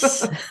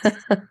 Yes.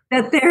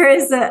 That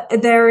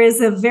there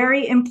is a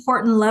very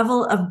important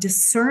level of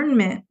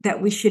discernment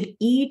that we should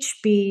each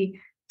be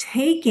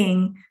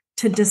taking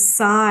to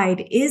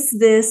decide, is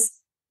this,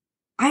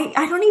 I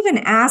don't even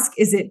ask,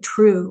 is it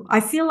true? I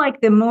feel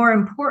like the more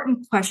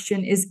important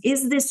question is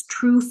this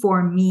true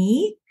for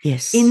me?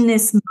 Yes. In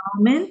this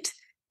moment?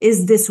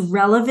 Is this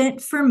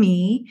relevant for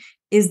me?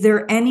 Is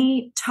there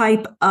any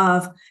type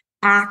of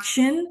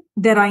action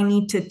that I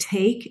need to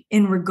take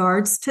in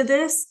regards to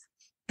this?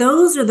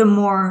 Those are the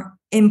more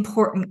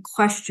important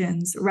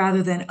questions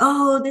rather than,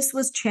 oh, this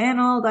was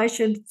channeled, I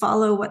should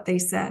follow what they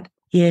said.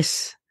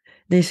 Yes,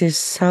 this is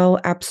so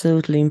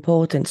absolutely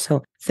important.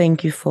 So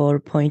thank you for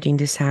pointing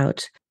this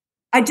out.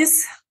 I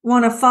just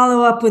want to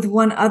follow up with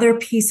one other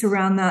piece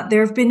around that.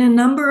 There have been a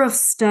number of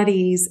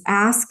studies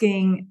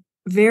asking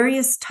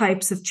various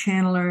types of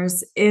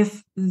channelers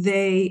if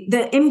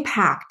the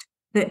impact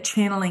that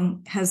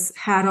channeling has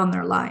had on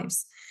their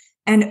lives.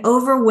 And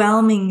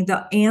overwhelming,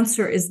 the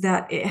answer is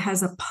that it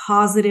has a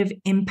positive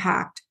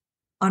impact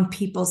on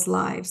people's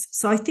lives.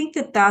 So I think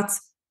that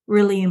that's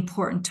really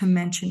important to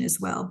mention as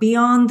well,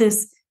 beyond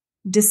this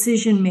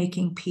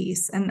decision-making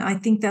piece. And I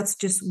think that's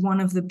just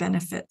one of the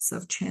benefits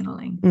of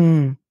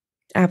channeling.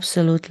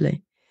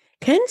 Absolutely.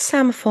 Can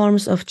some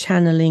forms of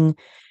channeling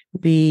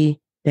be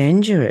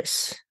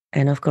dangerous?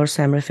 And of course,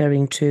 I'm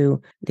referring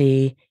to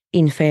the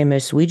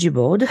infamous Ouija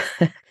board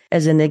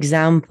as an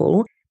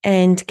example.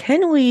 And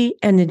can we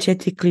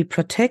energetically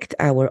protect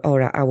our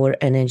aura, our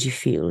energy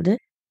field?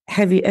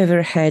 Have you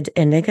ever had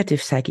a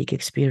negative psychic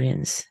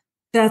experience?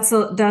 That's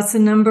a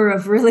number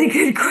of really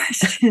good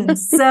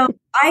questions. So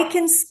I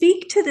can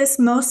speak to this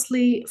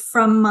mostly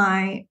from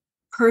my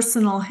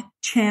personal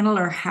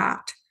channeler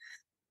hat.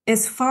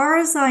 As far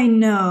as I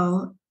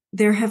know,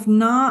 there have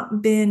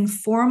not been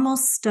formal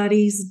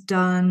studies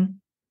done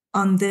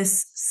on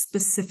this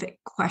specific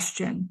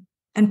question.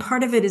 And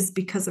part of it is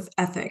because of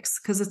ethics,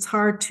 because it's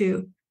hard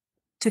to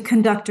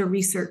conduct a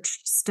research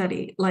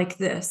study like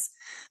this.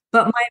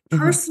 But my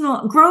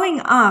personal,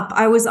 growing up,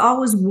 I was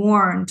always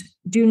warned,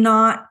 do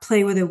not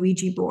play with a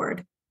Ouija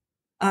board.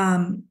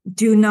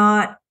 Do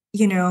not,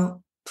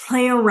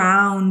 play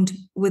around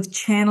with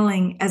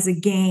channeling as a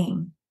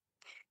game.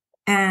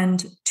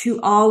 And to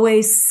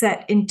always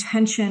set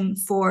intention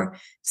for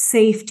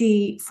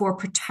safety, for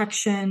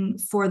protection,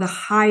 for the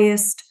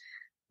highest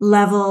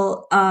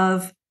level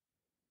of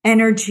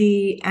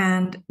energy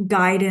and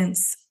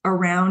guidance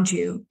around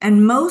you.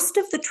 And most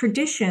of the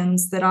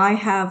traditions that I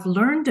have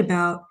learned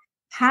about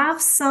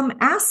have some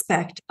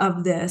aspect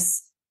of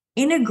this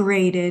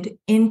integrated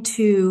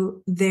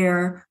into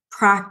their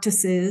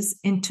practices,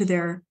 into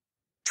their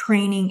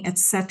training,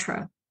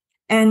 etc.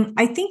 And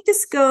I think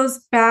this goes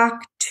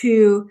back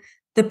to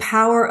the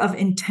power of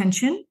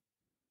intention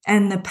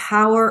and the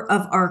power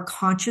of our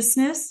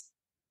consciousness.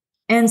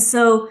 And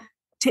so,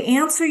 to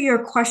answer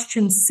your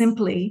question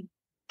simply,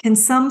 can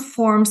some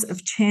forms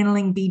of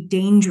channeling be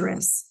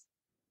dangerous?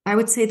 I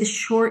would say the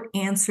short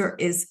answer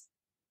is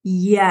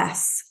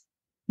yes.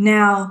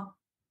 Now,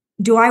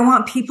 do I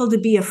want people to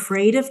be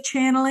afraid of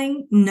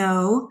channeling?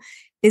 No.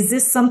 Is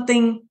this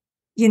something,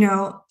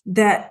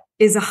 that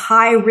is a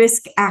high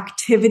risk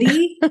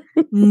activity?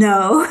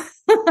 No.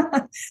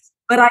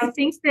 But I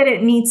think that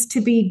it needs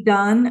to be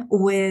done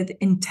with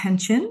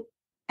intention,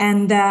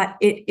 and that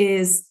it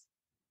is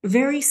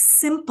very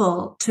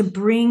simple to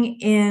bring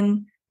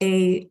in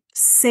a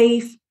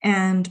safe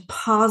and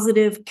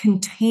positive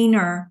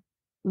container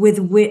with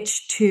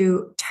which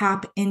to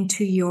tap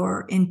into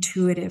your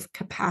intuitive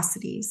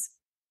capacities.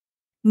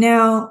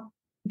 Now,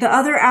 the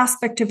other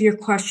aspect of your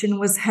question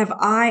was, have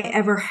I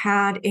ever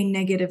had a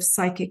negative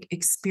psychic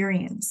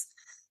experience?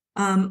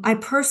 I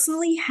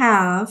personally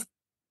have,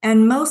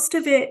 and most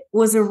of it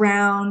was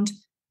around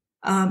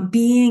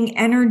being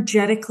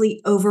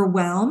energetically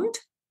overwhelmed.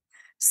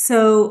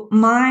 So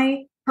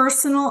my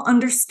personal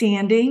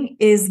understanding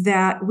is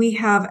that we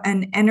have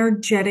an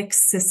energetic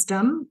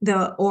system,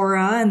 the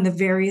aura and the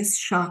various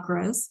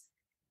chakras.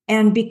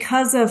 And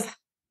because of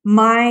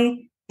my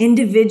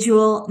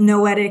individual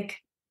noetic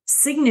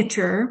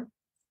signature,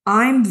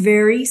 I'm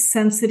very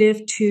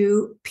sensitive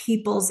to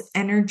people's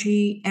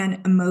energy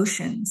and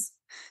emotions.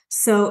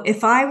 So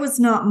if I was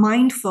not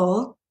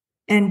mindful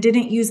and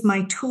didn't use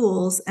my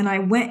tools, and I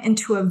went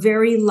into a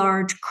very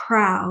large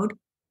crowd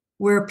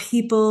where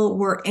people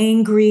were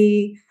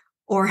angry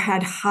or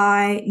had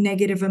high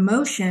negative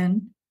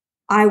emotion,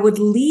 I would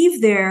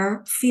leave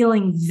there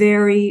feeling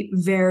very,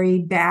 very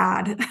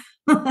bad.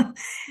 And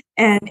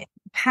in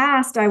the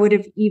past, I would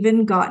have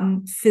even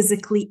gotten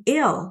physically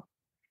ill.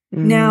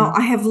 Now,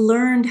 I have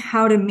learned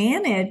how to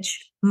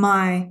manage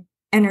my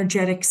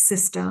energetic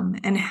system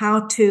and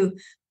how to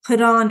put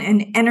on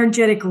an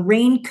energetic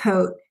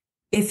raincoat,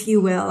 if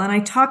you will. And I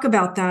talk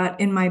about that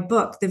in my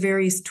book, the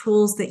various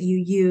tools that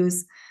you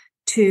use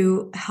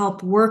to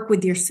help work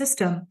with your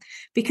system.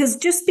 Because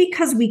just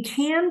because we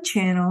can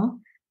channel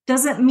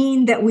doesn't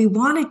mean that we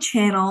want to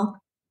channel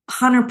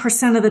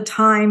 100% of the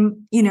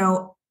time,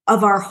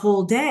 of our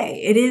whole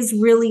day. It is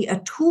really a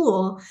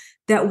tool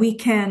that we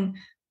can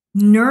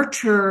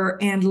nurture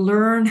and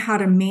learn how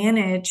to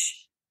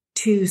manage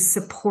to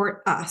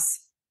support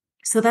us.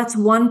 So that's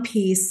one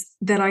piece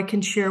that I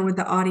can share with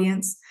the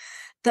audience.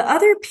 The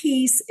other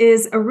piece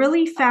is a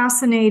really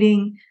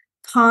fascinating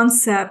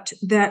concept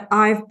that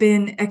I've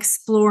been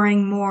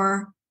exploring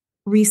more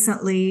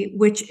recently,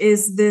 which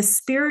is the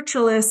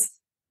spiritualist.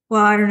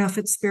 Well, I don't know if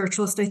it's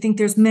spiritualist. I think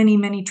there's many,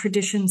 many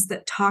traditions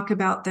that talk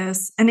about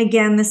this. And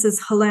again, this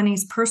is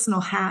Helané's personal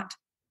hat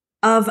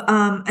of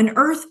an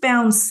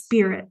earthbound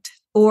spirit.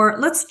 Or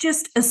let's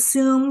just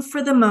assume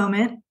for the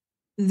moment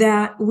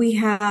that we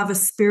have a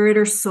spirit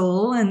or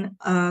soul and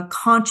a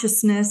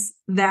consciousness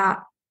that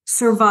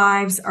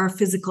survives our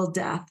physical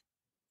death.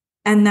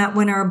 And that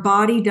when our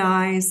body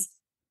dies,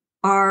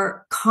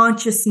 our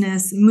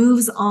consciousness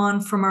moves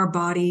on from our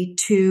body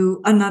to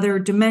another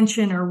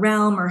dimension or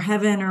realm or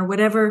heaven or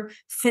whatever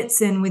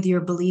fits in with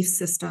your belief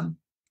system.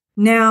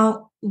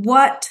 Now,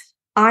 what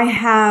I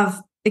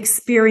have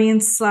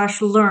experienced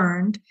 /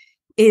 learned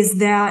is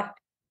that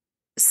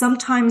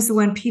sometimes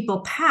when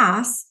people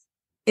pass,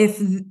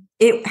 if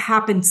it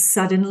happened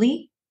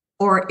suddenly,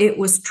 or it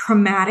was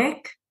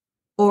traumatic,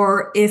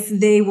 or if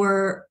they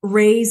were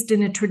raised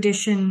in a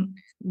tradition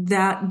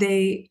that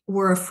they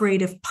were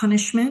afraid of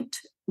punishment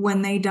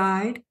when they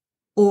died,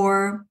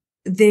 or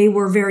they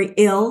were very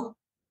ill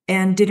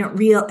and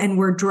and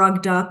were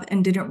drugged up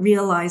and didn't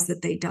realize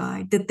that they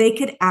died, that they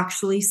could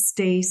actually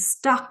stay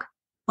stuck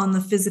on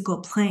the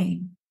physical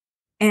plane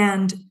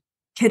and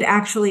could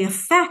actually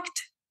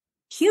affect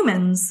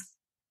humans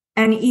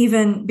and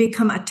even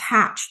become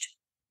attached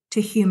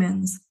to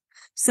humans.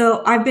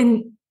 So I've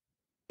been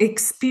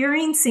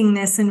experiencing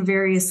this in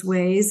various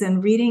ways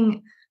and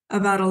reading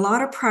about a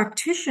lot of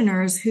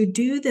practitioners who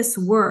do this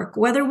work,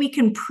 whether we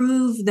can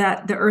prove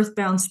that the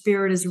earthbound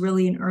spirit is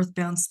really an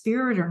earthbound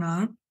spirit or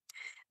not,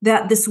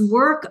 that this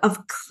work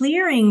of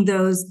clearing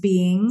those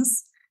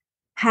beings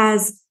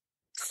has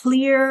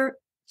clear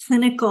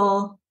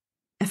clinical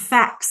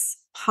effects,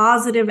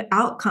 positive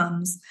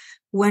outcomes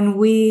when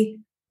we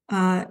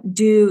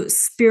do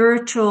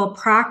spiritual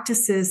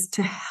practices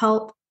to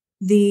help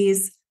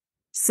these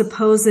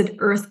supposed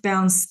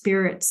earthbound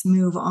spirits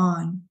move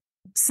on.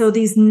 So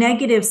these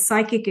negative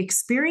psychic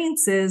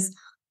experiences,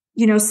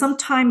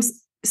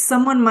 sometimes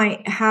someone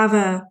might have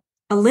a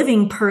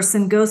living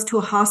person goes to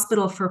a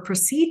hospital for a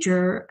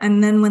procedure,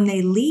 and then when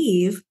they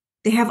leave,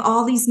 they have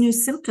all these new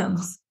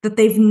symptoms that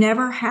they've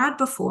never had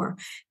before.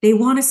 They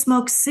want to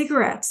smoke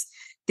cigarettes.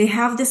 They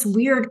have this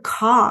weird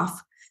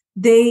cough.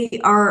 they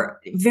are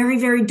very,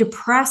 very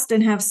depressed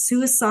and have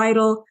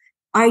suicidal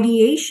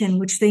ideation,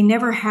 which they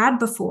never had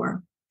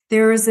before.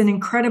 There is an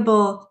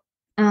incredible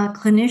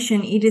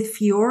clinician, Edith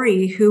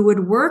Fiore, who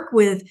would work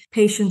with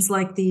patients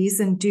like these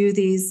and do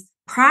these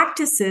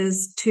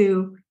practices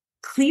to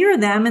clear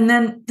them, and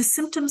then the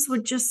symptoms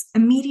would just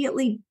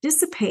immediately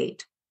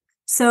dissipate.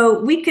 So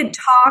we could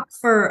talk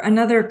for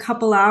another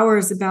couple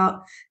hours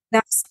about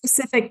that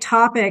specific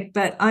topic,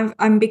 but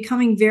I'm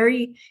becoming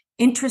very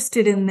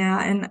interested in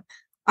that, and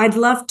I'd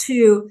love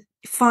to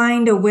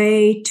find a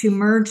way to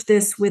merge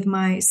this with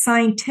my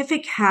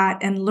scientific hat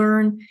and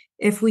learn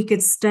if we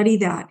could study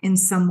that in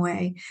some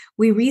way.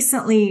 We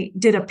recently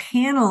did a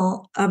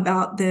panel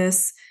about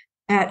this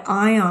at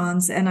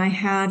IONS, and I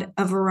had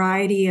a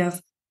variety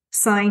of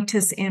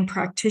scientists and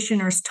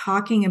practitioners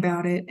talking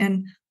about it.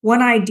 And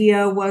one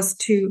idea was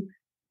to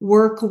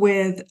work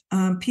with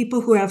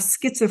people who have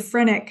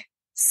schizophrenic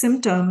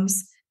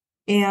symptoms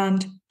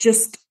and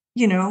just,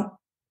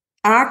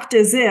 act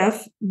as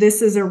if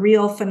this is a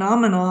real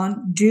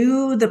phenomenon,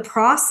 do the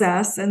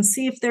process and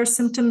see if their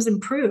symptoms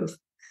improve,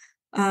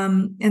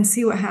 and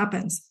see what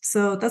happens.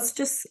 So that's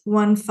just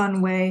one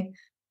fun way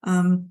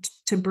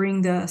to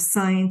bring the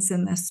science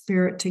and the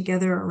spirit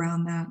together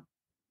around that.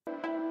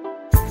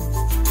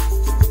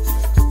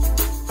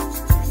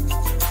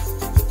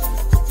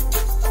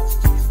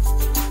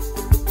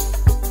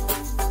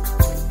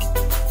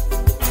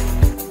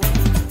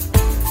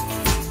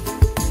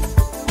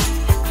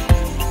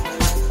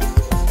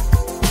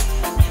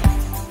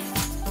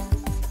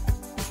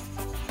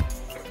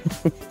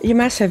 You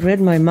must have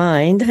read my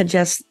mind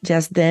just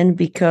then,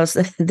 because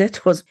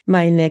that was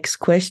my next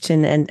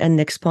question and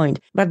next point.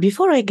 But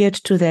before I get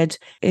to that,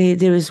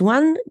 there is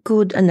one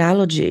good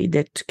analogy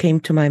that came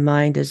to my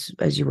mind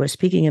as you were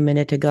speaking a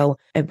minute ago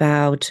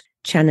about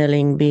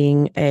channeling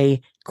being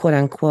a quote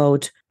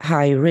unquote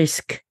high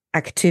risk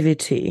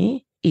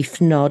activity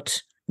if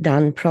not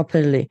done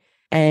properly.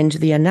 And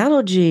the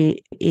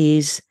analogy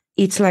is,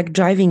 it's like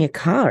driving a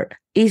car.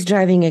 Is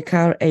driving a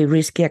car a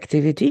risky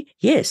activity?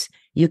 Yes.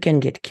 You can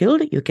get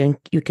killed. You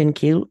can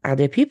kill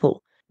other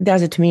people.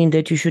 Does it mean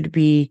that you should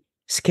be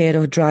scared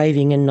of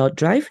driving and not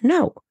drive?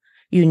 No.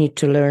 You need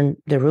to learn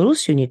the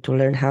rules. You need to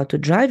learn how to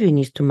drive. You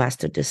need to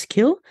master the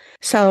skill.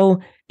 So,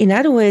 in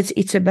other words,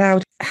 it's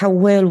about how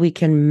well we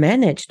can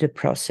manage the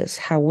process,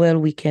 how well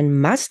we can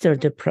master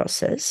the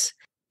process,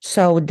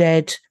 so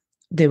that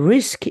the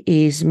risk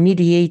is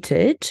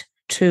mediated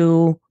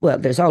to, well,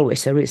 there's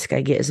always a risk,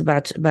 I guess,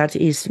 but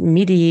is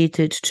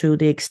mediated to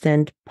the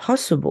extent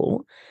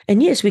possible.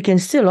 And yes, we can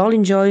still all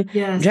enjoy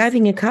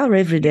driving a car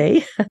every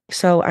day.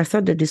 So I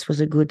thought that this was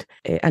a good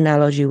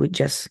analogy, which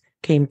just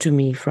came to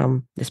me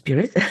from the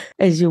spirit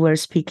as you were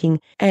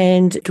speaking.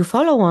 And to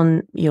follow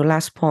on your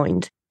last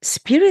point,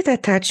 spirit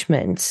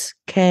attachments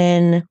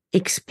can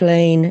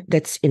explain,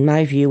 that's in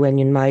my view and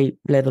in my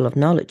level of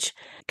knowledge,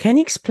 can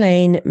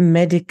explain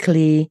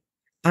medically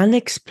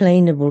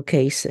unexplainable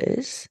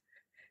cases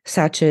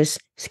such as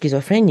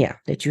schizophrenia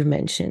that you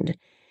mentioned,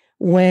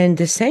 when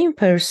the same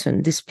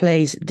person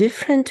displays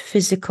different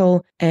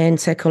physical and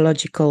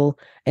psychological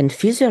and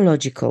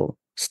physiological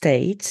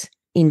states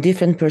in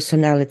different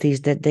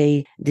personalities that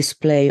they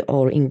display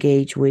or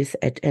engage with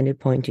at any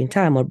point in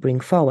time or bring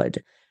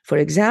forward. For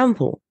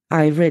example,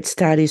 I read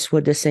studies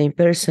where the same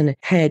person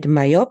had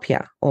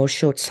myopia or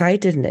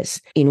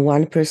short-sightedness in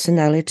one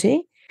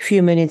personality.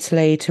 Few minutes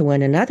later,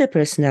 when another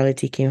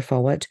personality came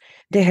forward,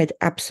 they had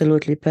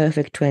absolutely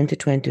perfect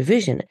 20/20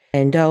 vision.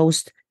 And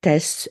those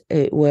tests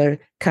were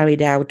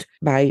carried out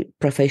by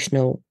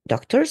professional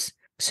doctors.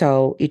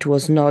 So it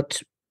was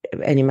not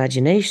an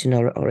imagination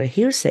or a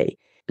hearsay.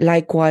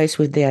 Likewise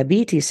with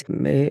diabetes,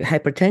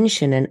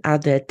 hypertension, and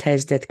other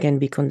tests that can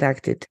be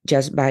conducted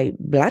just by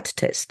blood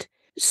test.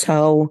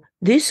 So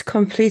this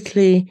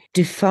completely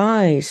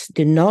defies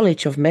the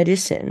knowledge of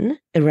medicine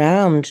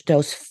around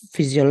those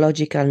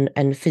physiological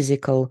and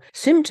physical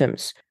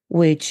symptoms,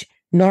 which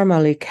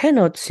normally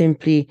cannot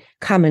simply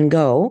come and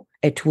go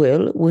at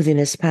will within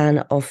a span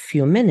of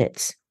few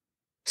minutes.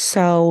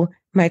 So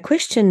my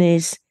question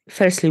is,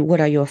 firstly, what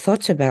are your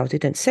thoughts about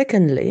it? And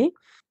secondly,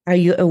 are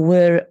you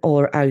aware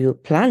or are you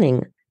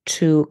planning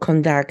to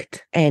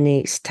conduct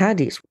any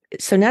studies?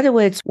 So in other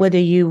words, whether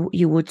you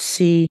would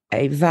see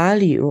a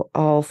value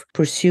of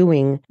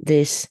pursuing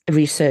this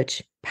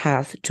research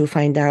path to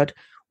find out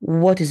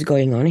what is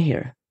going on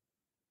here.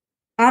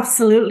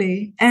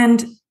 Absolutely.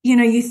 And,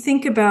 you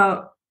think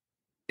about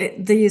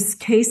these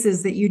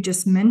cases that you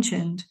just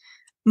mentioned,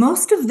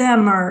 most of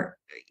them are,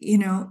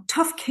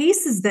 tough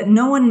cases that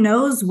no one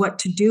knows what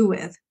to do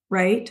with,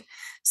 right?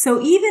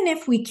 So even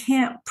if we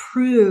can't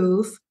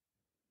prove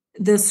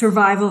the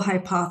survival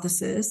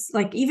hypothesis,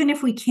 like even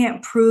if we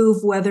can't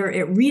prove whether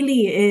it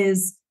really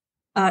is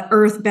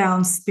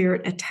earthbound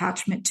spirit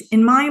attachment,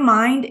 in my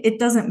mind, it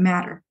doesn't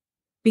matter.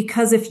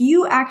 Because if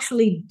you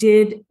actually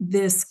did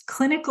this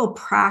clinical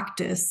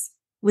practice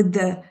with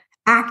the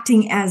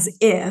acting as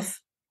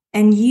if,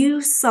 and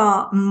you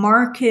saw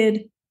marked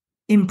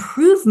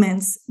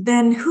improvements,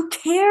 then who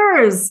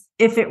cares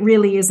if it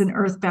really is an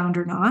earthbound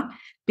or not?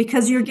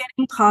 because you're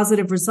getting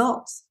positive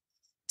results.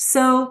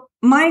 So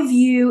my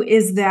view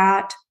is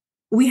that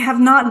we have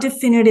not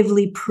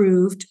definitively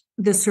proved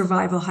the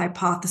survival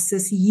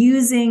hypothesis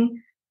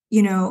using,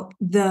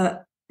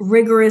 the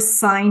rigorous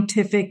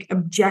scientific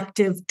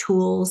objective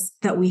tools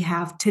that we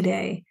have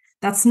today.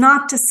 That's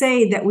not to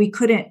say that we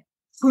couldn't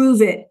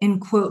prove it in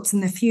quotes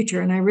in the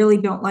future. And I really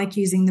don't like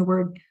using the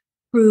word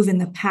prove in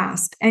the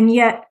past. And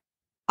yet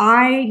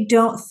I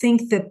don't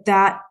think that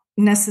that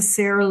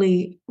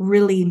necessarily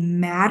really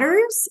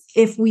matters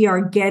if we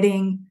are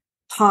getting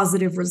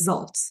positive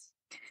results.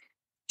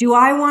 Do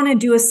I want to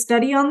do a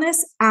study on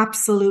this?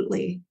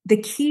 Absolutely.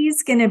 The key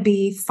is going to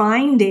be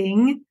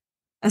finding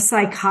a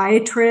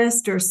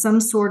psychiatrist or some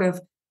sort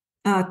of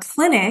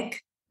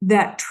clinic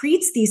that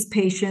treats these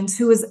patients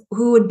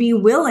who would be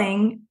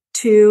willing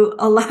to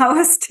allow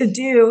us to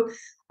do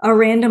a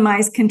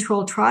randomized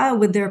controlled trial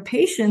with their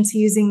patients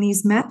using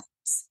these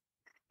methods.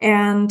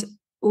 And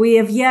we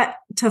have yet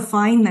to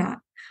find that.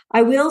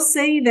 I will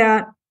say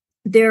that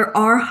there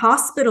are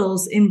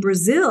hospitals in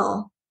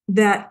Brazil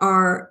that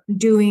are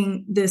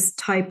doing this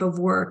type of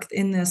work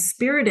in the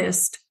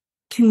spiritist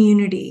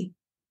community.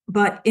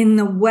 But in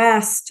the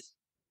West,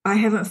 I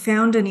haven't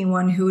found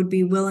anyone who would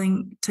be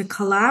willing to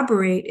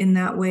collaborate in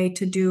that way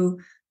to do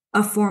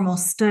a formal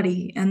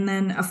study. And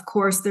then, of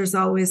course, there's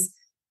always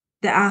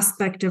the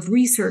aspect of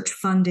research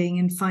funding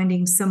and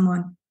finding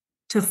someone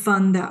to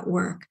fund that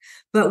work.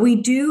 But we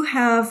do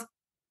have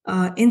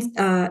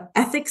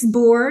ethics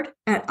board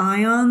at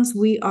IONS.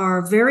 We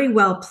are very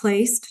well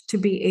placed to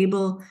be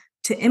able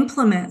to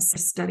implement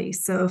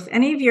studies. So if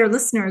any of your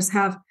listeners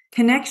have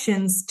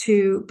connections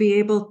to be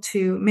able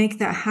to make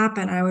that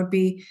happen, I would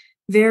be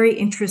very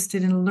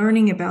interested in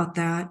learning about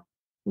that.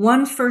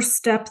 One first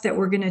step that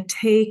we're going to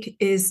take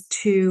is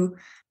to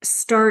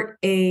start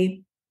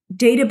a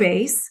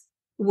database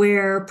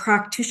where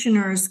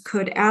practitioners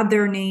could add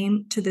their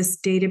name to this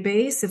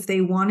database if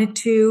they wanted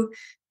to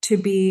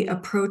be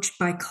approached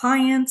by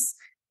clients,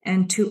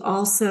 and to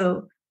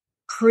also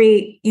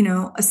create,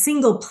 a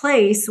single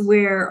place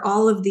where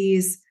all of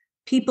these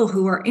people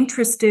who are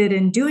interested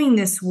in doing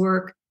this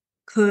work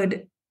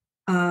could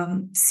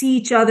see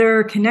each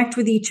other, connect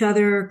with each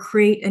other,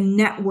 create a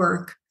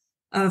network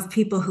of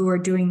people who are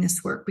doing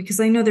this work. Because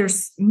I know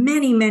there's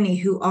many, many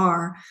who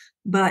are,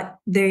 but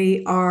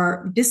they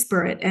are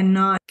disparate and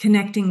not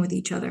connecting with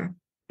each other.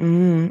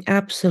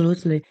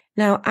 Absolutely.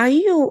 Now, are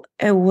you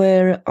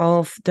aware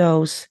of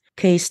those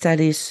case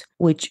studies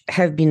which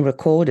have been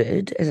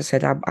recorded? As I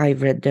said, I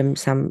read them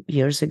some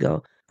years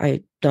ago.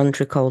 I don't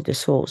recall the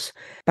source,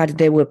 but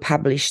they were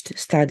published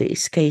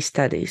studies, case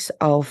studies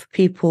of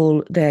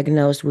people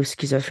diagnosed with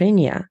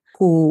schizophrenia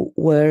who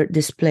were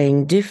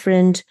displaying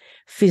different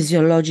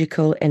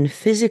physiological and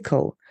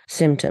physical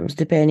symptoms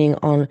depending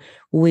on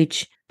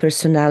which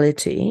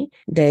personality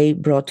they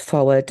brought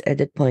forward at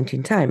that point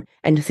in time.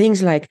 And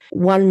things like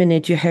 1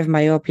 minute you have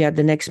myopia,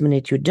 the next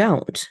minute you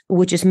don't,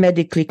 which is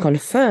medically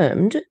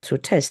confirmed through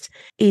tests,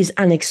 is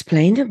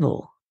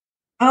unexplainable.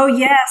 Oh,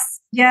 yes.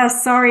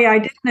 Yes. Sorry, I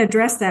didn't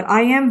address that.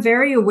 I am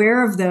very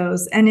aware of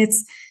those, and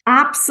it's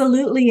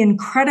absolutely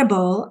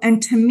incredible.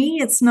 And to me,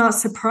 it's not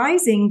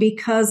surprising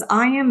because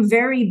I am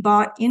very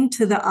bought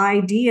into the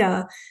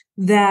idea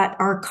that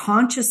our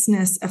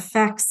consciousness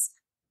affects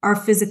our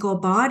physical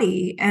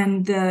body,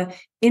 and the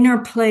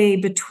interplay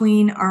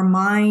between our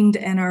mind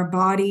and our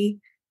body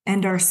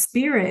and our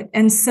spirit.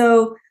 And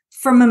so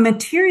from a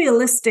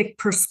materialistic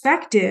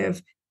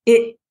perspective,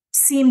 it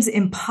seems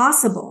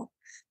impossible.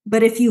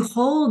 But if you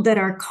hold that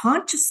our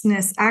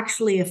consciousness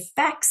actually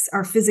affects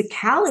our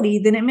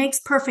physicality, then it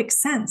makes perfect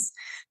sense.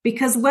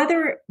 Because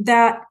whether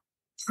that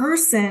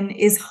person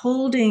is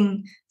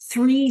holding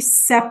 3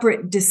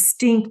 separate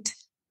distinct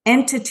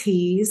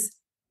entities,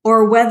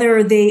 or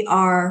whether they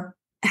are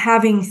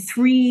having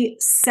 3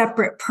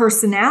 separate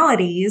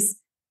personalities,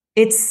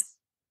 it's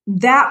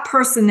that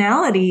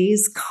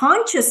personality's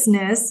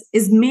consciousness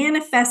is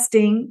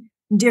manifesting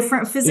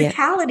different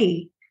physicality.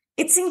 Yeah.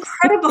 It's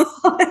incredible.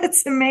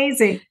 It's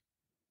amazing.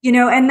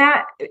 And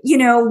that,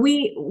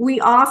 we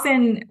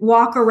often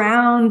walk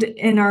around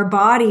in our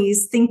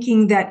bodies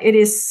thinking that it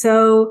is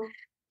so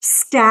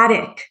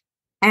static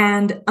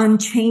and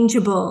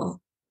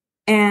unchangeable.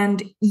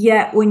 And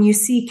yet when you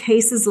see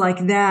cases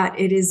like that,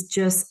 it is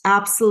just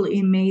absolutely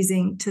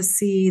amazing to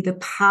see the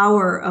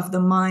power of the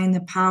mind,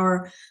 the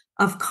power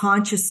of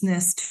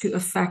consciousness to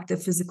affect the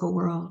physical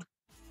world.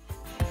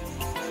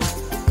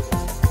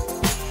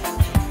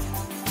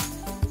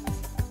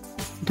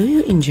 Do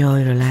you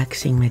enjoy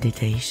relaxing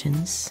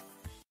meditations?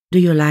 Do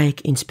you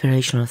like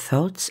inspirational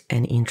thoughts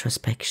and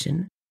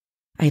introspection?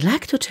 I'd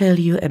like to tell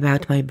you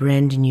about my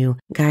brand new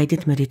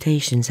guided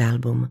meditations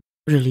album,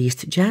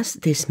 released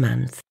just this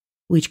month,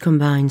 which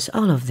combines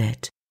all of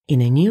that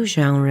in a new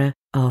genre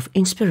of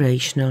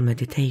inspirational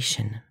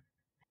meditation.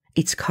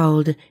 It's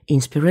called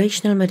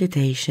Inspirational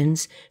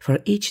Meditations for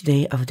Each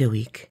Day of the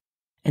Week,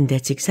 and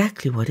that's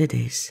exactly what it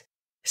is.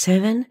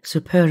 7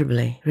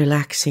 superbly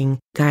relaxing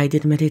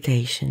guided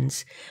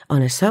meditations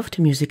on a soft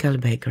musical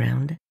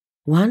background,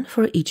 one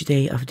for each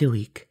day of the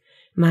week,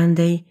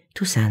 Monday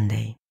to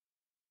Sunday.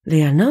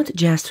 They are not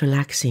just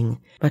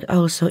relaxing, but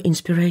also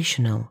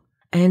inspirational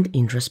and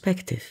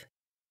introspective.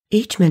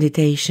 Each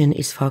meditation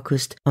is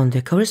focused on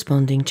the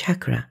corresponding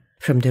chakra,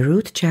 from the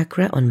root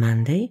chakra on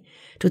Monday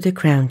to the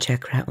crown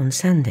chakra on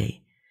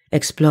Sunday,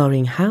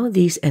 exploring how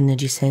these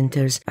energy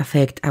centers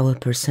affect our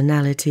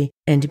personality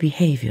and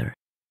behavior.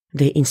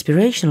 The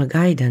inspirational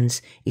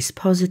guidance is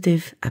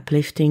positive,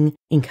 uplifting,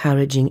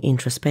 encouraging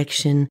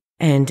introspection,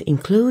 and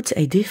includes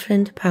a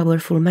different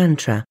powerful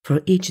mantra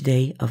for each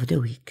day of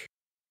the week.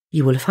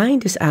 You will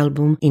find this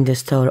album in the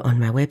store on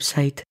my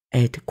website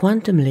at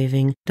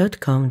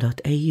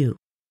quantumliving.com.au,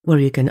 where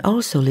you can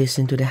also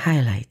listen to the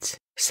highlights.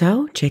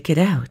 So check it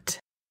out.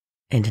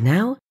 And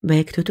now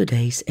back to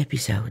today's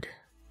episode.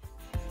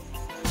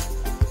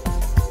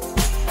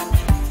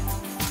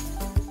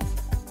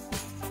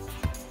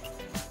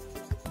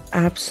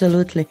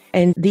 Absolutely.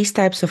 And these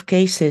types of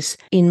cases,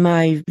 in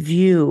my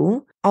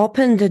view,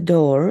 open the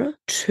door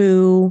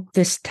to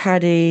the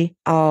study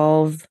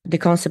of the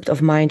concept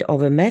of mind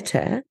over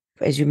matter,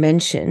 as you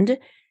mentioned,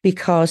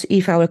 because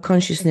if our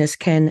consciousness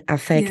can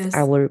affect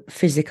our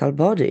physical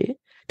body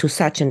to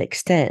such an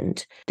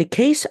extent, the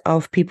case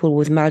of people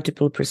with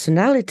multiple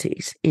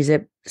personalities is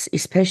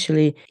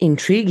especially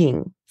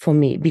intriguing for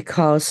me,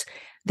 because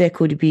there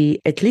could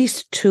be at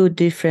least two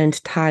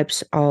different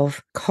types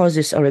of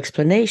causes or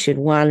explanation.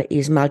 One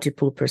is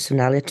multiple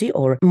personality,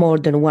 or more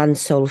than one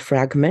soul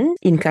fragment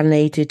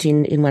incarnated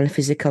in one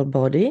physical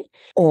body,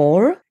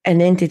 or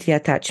an entity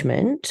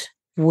attachment,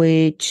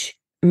 which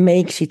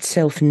makes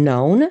itself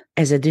known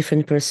as a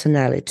different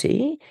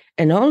personality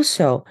and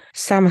also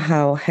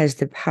somehow has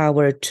the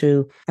power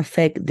to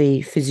affect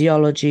the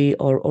physiology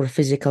or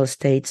physical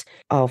states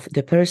of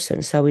the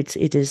person. So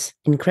it is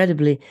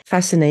incredibly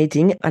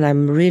fascinating, and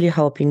I'm really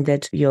hoping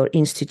that your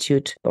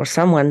institute or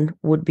someone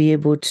would be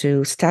able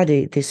to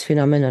study this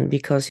phenomenon,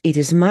 because it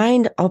is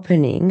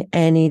mind-opening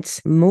and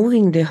it's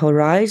moving the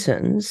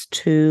horizons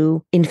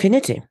to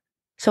infinity.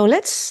 So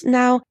let's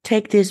now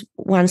take this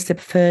one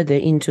step further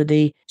into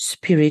the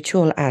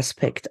spiritual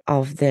aspect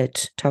of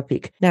that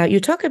topic. Now, you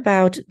talk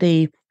about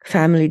the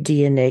family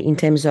DNA in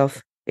terms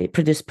of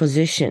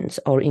predispositions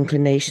or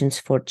inclinations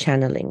for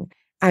channeling.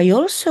 I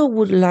also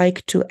would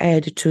like to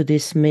add to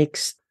this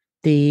mix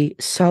the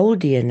soul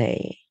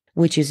DNA,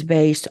 which is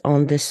based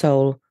on the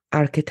soul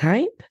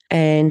archetype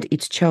and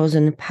its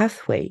chosen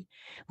pathway,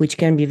 which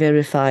can be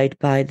verified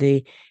by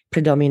the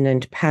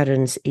predominant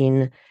patterns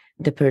in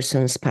the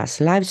person's past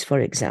lives,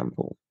 for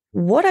example.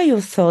 What are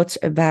your thoughts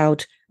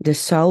about the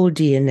soul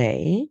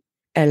DNA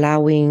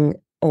allowing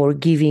or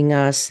giving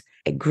us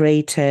a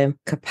greater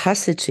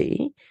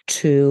capacity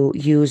to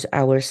use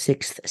our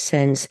sixth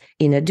sense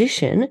in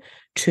addition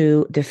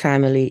to the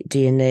family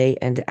DNA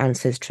and the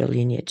ancestral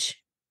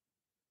lineage?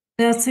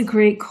 That's a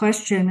great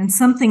question, and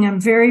something I'm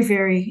very,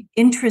 very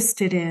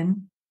interested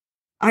in.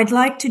 I'd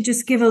like to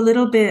just give a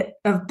little bit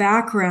of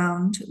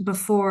background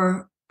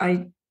before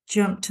I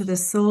jump to the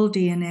soul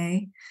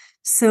DNA.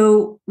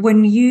 So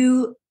when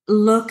you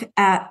look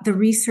at the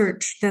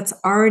research that's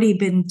already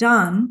been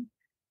done,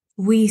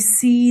 we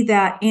see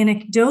that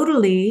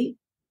anecdotally,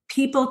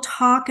 people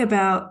talk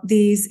about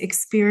these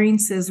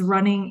experiences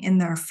running in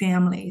their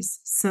families.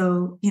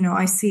 So,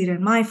 I see it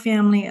in my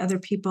family. Other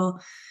people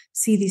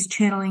see these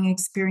channeling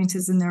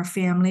experiences in their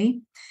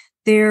family.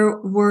 There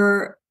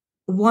were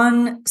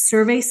one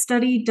survey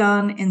study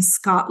done in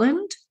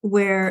Scotland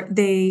where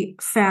they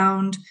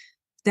found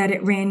that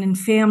it ran in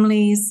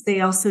families. They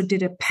also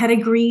did a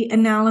pedigree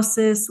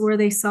analysis where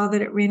they saw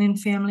that it ran in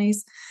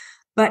families.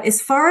 But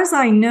as far as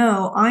I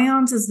know,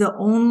 IONS is the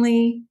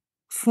only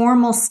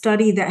formal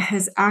study that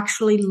has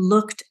actually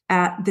looked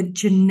at the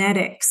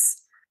genetics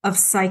of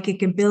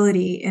psychic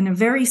ability in a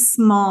very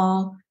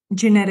small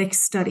genetic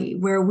study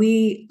where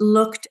we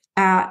looked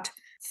at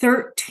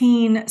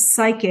 13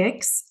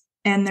 psychics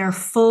and their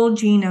full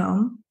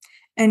genome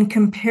and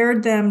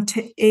compared them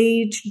to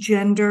age,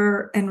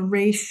 gender, and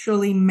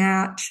racially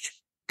matched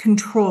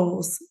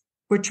controls,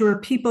 which were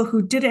people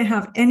who didn't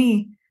have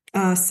any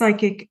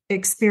psychic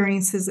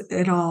experiences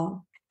at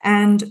all.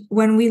 And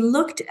when we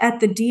looked at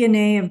the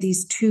DNA of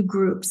these two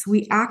groups,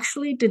 we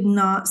actually did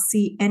not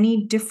see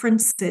any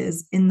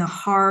differences in the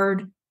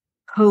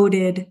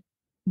hard-coded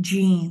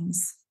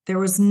genes. There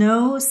was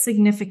no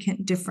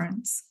significant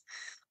difference.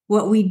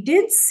 What we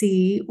did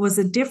see was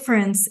a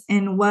difference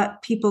in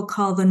what people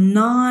call the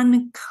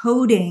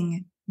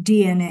non-coding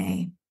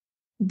DNA.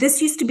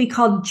 This used to be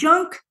called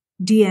junk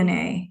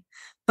DNA,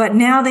 but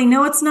now they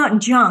know it's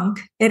not junk.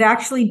 It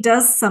actually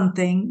does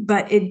something,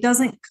 but it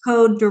doesn't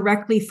code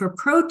directly for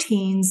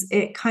proteins.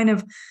 It kind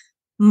of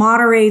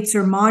moderates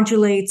or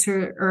modulates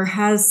or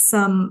has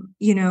some,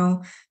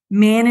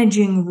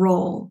 managing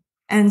role.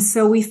 And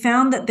so we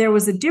found that there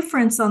was a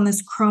difference on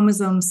this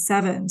chromosome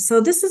 7.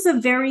 So this is a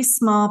very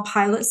small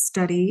pilot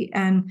study,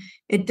 and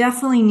it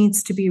definitely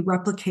needs to be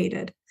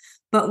replicated.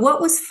 But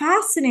what was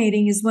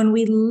fascinating is when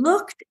we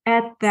looked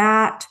at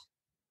that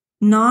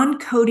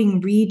non-coding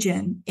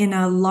region in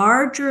a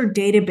larger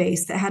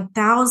database that had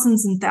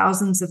thousands and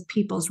thousands of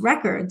people's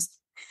records,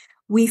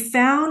 we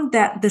found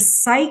that the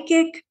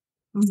psychic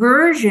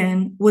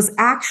version was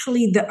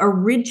actually the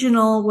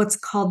original, what's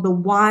called the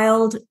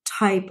wild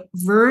type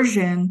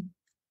version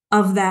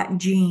of that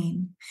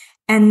gene,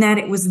 and that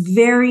it was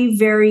very,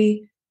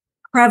 very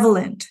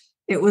prevalent.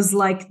 It was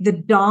like the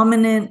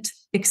dominant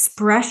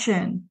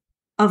expression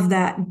of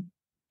that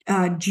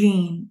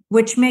gene,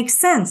 which makes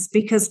sense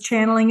because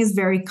channeling is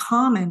very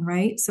common,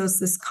 right? So it's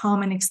this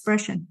common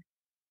expression.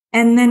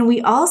 And then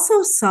we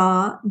also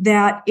saw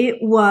that it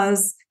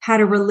had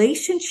a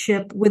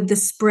relationship with the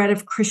spread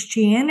of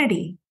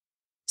Christianity.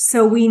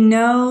 So we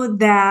know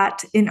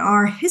that in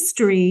our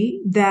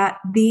history that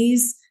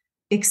these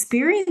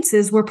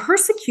experiences were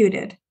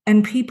persecuted,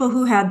 and people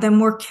who had them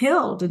were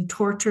killed and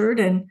tortured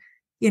and,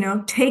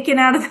 taken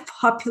out of the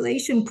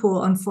population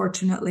pool,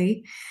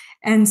 unfortunately.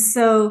 And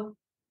so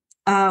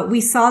we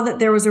saw that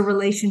there was a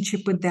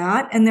relationship with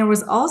that. And there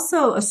was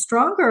also a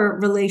stronger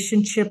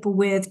relationship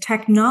with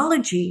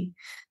technology.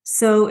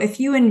 So if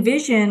you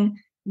envision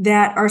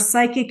that our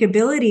psychic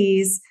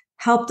abilities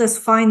helped us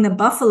find the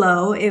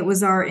buffalo, it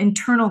was our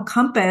internal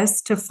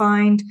compass to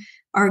find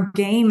our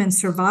game and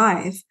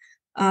survive.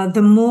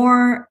 The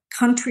more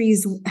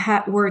countries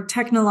were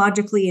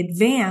technologically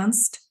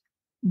advanced,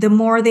 the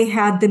more they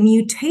had the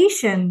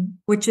mutation,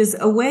 which is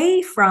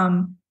away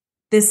from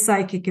this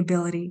psychic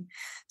ability.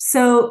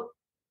 So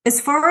as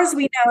far as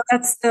we know,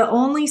 that's the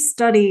only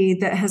study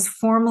that has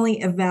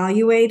formally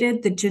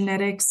evaluated the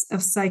genetics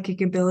of psychic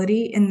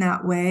ability in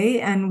that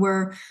way. And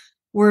we're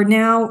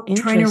now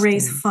trying to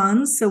raise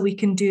funds so we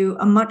can do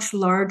a much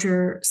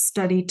larger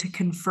study to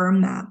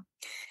confirm that.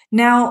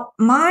 Now,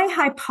 my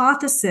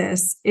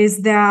hypothesis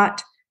is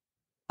that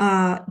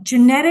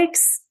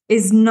genetics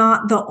is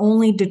not the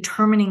only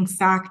determining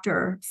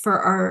factor for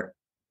our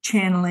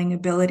channeling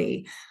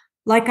ability.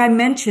 Like I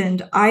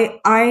mentioned,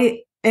 I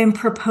am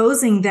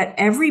proposing that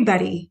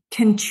everybody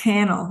can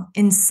channel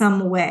in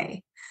some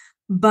way,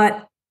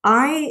 but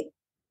I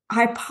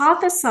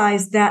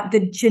hypothesize that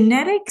the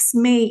genetics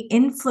may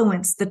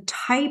influence the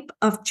type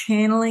of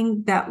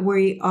channeling that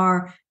we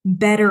are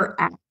better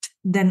at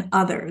than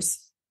others.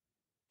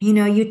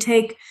 You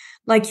take,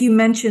 like you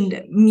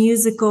mentioned,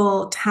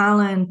 musical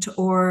talent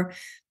or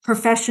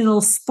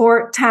professional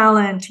sport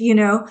talent.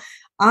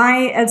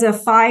 I, as a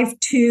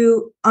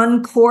 5'2"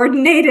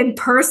 uncoordinated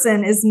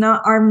person,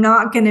 are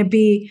not going to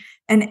be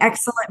an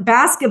excellent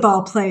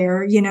basketball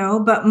player,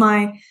 but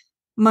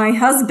my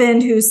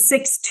husband, who's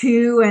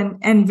 6'2"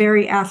 and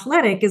very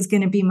athletic, is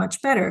going to be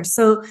much better.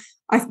 So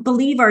I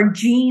believe our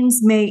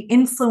genes may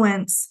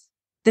influence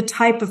the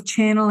type of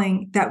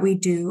channeling that we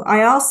do.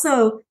 I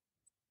also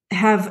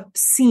have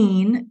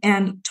seen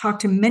and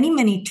talked to many,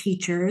 many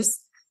teachers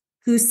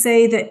who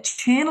say that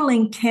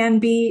channeling can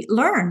be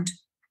learned,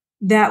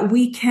 that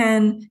we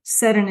can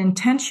set an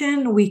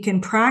intention, we can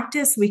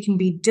practice, we can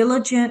be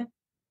diligent,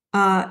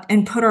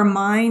 and put our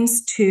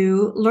minds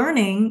to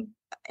learning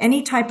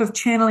any type of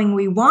channeling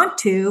we want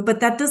to, but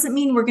that doesn't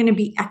mean we're going to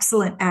be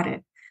excellent at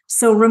it.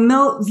 So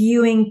remote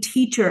viewing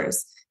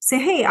teachers say,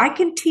 hey, I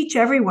can teach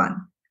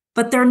everyone,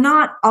 but they're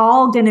not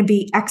all going to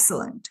be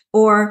excellent.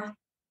 Or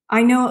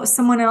I know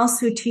someone else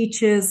who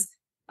teaches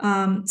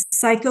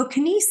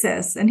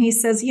psychokinesis, and he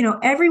says,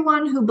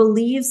 everyone who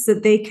believes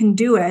that they can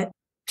do it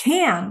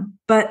can,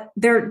 but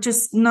they're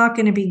just not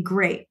going to be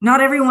great.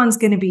 Not everyone's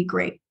going to be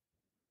great.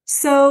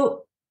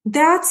 So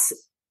that's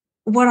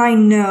what I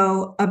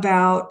know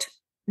about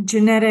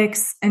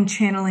genetics and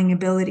channeling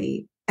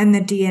ability and the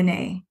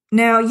DNA.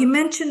 Now, you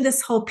mentioned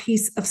this whole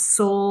piece of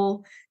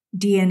soul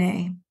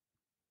DNA.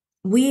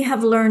 We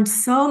have learned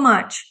so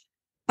much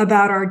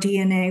about our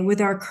DNA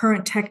with our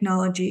current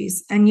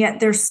technologies, and yet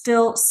there's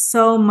still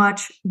so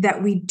much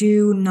that we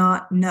do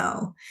not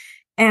know.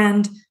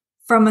 And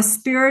from a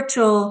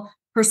spiritual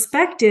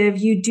perspective,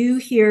 you do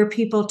hear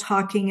people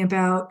talking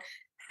about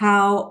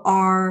how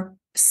our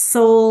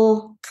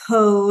soul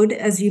code,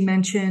 as you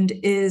mentioned,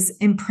 is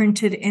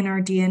imprinted in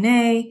our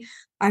DNA.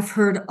 I've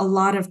heard a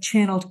lot of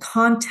channeled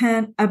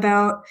content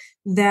about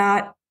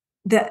that,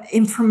 the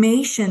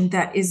information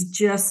that is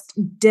just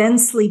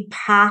densely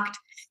packed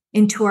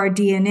into our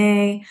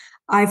DNA.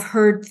 I've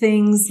heard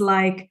things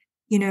like,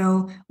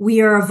 we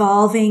are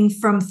evolving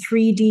from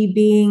 3D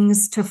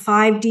beings to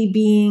 5D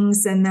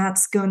beings, and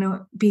that's going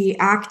to be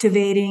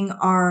activating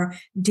our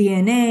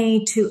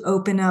DNA to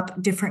open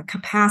up different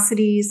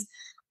capacities.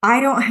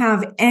 I don't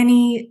have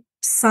any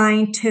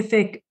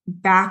scientific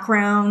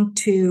background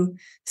to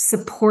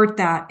support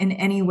that in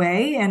any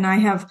way, and I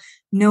have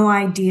no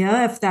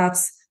idea if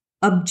that's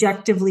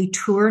objectively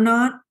true or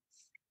not.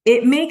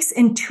 It makes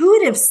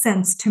intuitive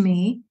sense to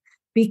me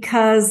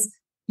because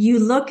you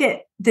look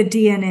at the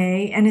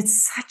DNA and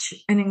it's such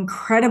an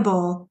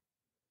incredible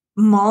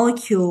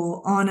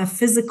molecule on a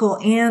physical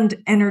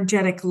and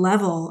energetic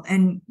level.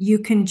 And you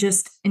can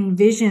just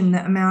envision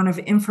the amount of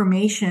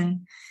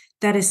information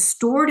that is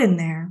stored in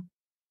there.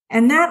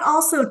 And that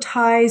also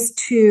ties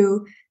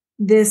to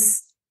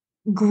this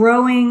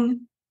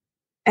growing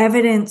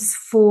evidence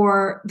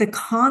for the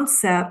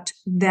concept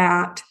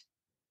that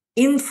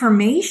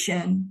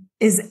information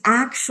is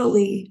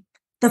actually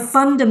the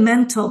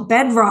fundamental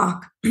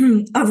bedrock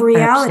of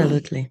reality.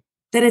 Absolutely.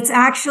 That it's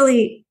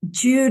actually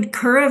Jude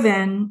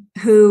Currivan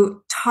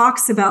who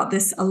talks about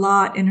this a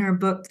lot in her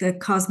book, The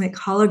Cosmic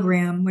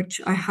Hologram, which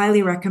I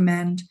highly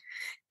recommend,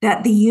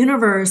 that the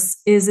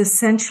universe is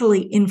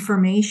essentially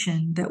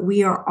information, that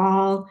we are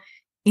all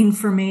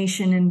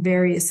information in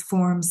various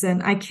forms.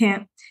 And I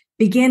can't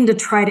begin to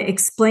try to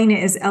explain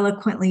it as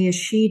eloquently as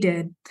she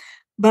did,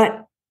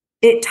 but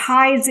it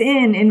ties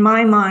in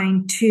my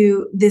mind,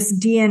 to this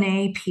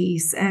DNA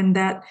piece, and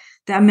that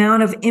the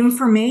amount of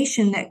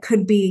information that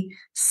could be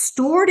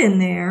stored in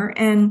there.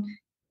 And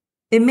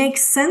it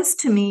makes sense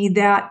to me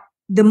that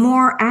the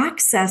more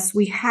access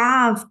we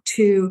have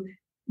to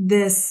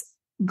this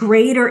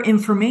greater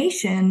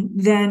information,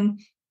 then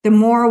the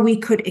more we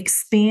could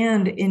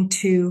expand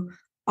into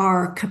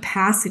our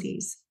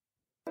capacities.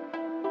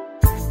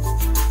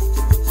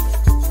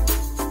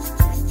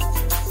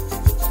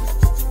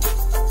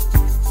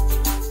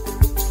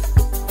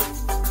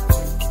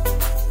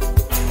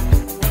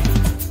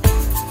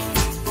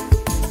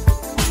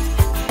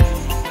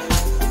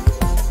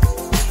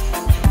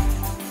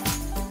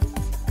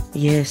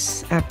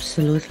 Yes,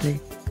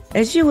 absolutely.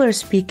 As you were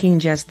speaking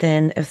just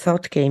then, a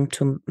thought came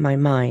to my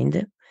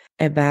mind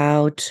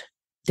about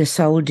the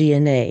soul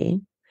DNA.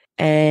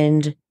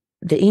 And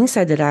the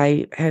insight that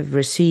I have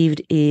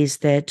received is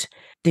that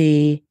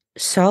the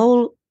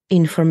soul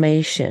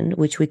information,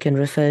 which we can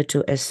refer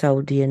to as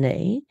soul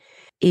DNA,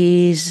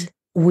 is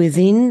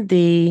within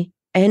the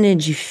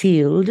energy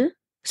field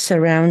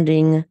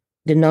surrounding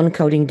the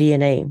non-coding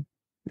DNA,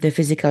 the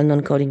physical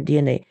non-coding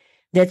DNA.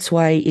 That's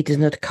why it is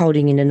not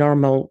coding in a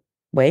normal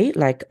way,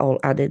 like all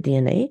other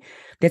DNA.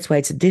 That's why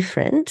it's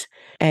different.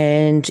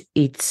 And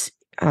it's,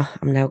 I'm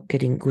now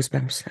getting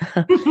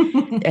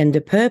goosebumps. And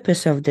the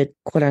purpose of the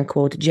quote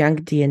unquote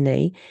junk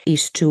DNA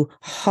is to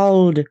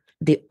hold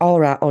the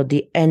aura or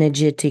the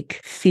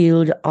energetic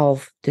field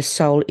of the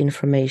soul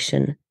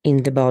information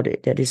in the body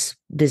that is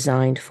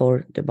designed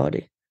for the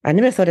body. I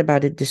never thought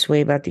about it this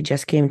way, but it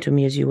just came to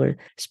me as you were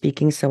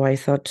speaking. So I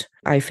thought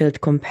I felt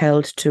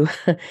compelled to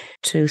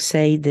to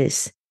say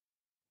this.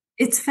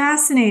 It's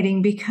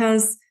fascinating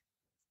because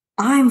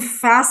I'm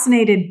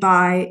fascinated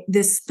by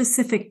this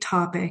specific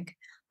topic.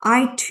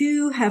 I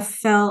too have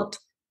felt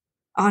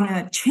on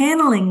a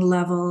channeling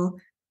level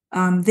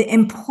the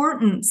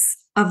importance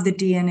of the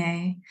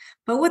DNA.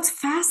 But what's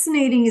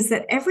fascinating is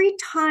that every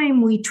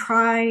time we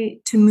try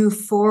to move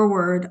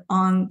forward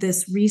on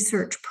this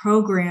research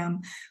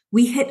program,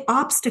 we hit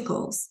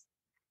obstacles,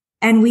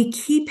 and we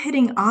keep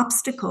hitting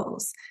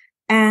obstacles.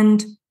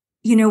 And,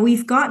 you know,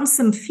 we've gotten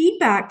some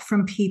feedback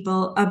from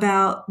people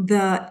about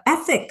the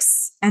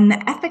ethics and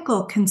the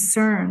ethical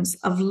concerns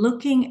of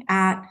looking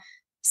at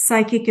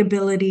psychic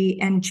ability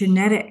and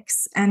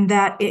genetics, and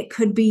that it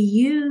could be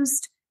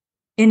used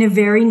in a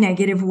very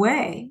negative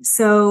way.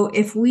 So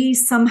if we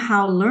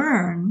somehow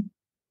learn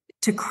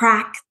to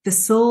crack the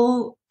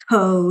soul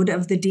code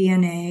of the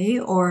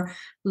DNA, or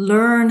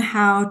learn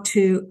how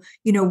to,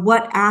 you know,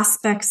 what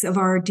aspects of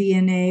our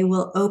DNA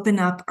will open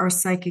up our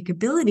psychic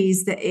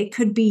abilities, that it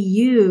could be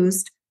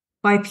used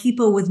by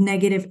people with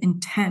negative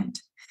intent.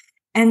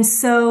 And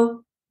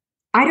so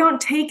I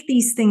don't take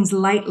these things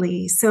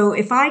lightly. So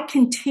if I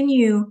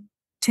continue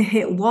to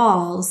hit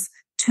walls,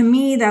 to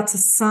me, that's a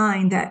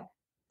sign that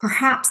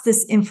perhaps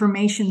this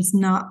information's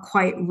not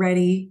quite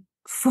ready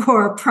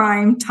for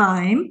prime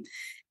time.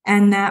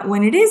 And that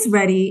when it is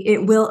ready,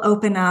 it will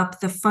open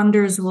up, the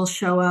funders will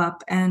show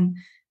up, and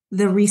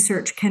the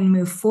research can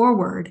move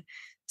forward.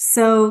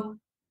 So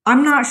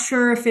I'm not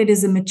sure if it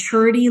is a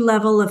maturity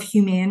level of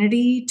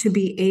humanity to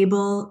be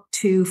able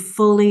to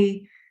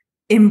fully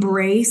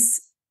embrace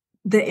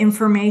the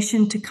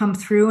information to come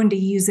through and to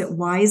use it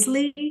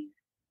wisely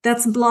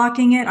that's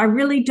blocking it. I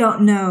really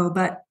don't know,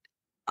 but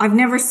I've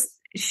never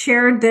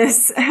shared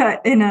this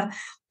in a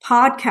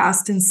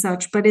podcast and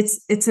such, but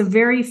it's a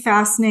very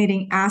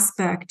fascinating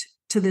aspect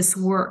to this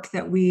work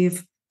that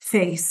we've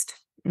faced.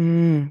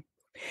 And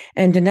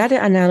another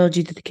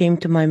analogy that came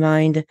to my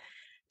mind,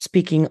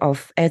 speaking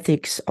of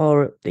ethics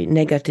or the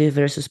negative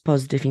versus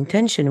positive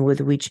intention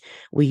with which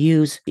we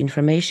use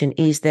information,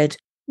 is that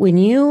when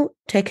you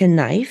take a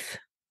knife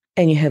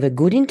and you have a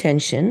good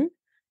intention,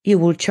 you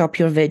will chop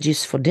your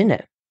veggies for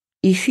dinner.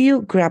 If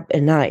you grab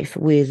a knife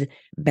with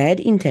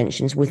bad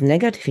intentions, with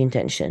negative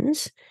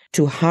intentions,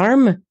 to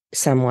harm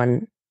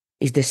someone,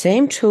 is the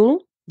same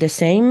tool, the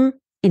same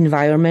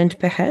environment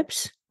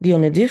perhaps. The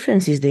only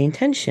difference is the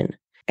intention.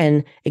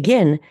 And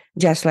again,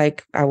 just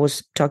like I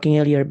was talking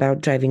earlier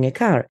about driving a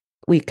car,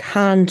 we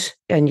can't,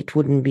 and it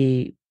wouldn't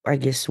be, I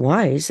guess,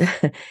 wise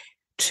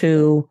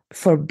to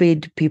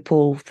forbid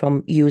people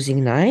from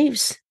using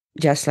knives,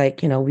 just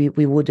like, you know, we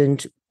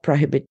wouldn't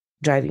prohibit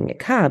driving a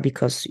car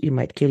because you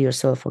might kill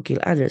yourself or kill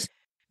others.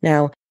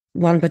 Now,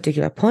 one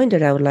particular point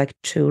that I would like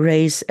to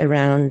raise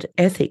around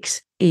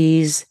ethics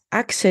is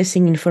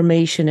accessing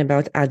information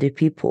about other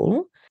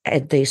people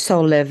at the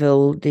soul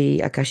level,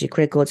 the Akashic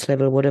Records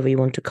level, whatever you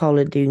want to call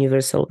it, the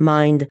universal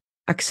mind,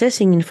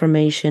 accessing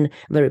information,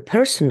 very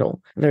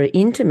personal, very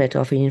intimate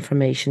of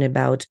information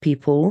about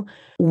people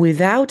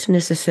without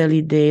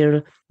necessarily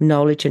their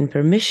knowledge and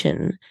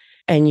permission.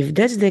 And if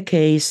that's the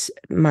case,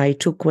 my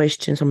two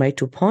questions or my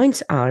 2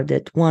 points are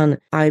that one,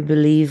 I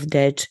believe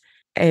that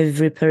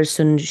every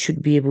person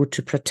should be able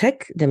to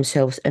protect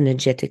themselves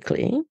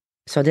energetically.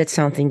 So that's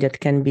something that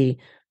can be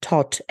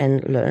taught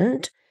and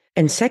learned.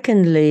 And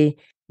secondly,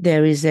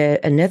 there is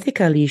an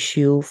ethical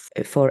issue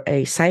for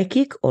a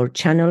psychic or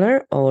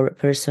channeler or a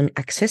person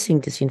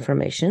accessing this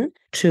information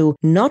to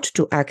not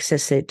to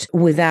access it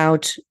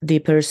without the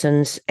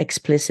person's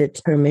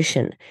explicit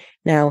permission.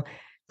 Now,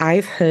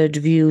 I've heard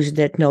views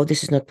that no,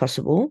 this is not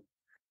possible.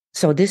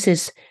 So this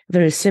is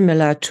very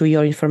similar to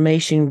your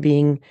information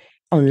being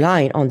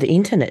online on the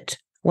internet.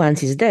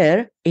 Once it's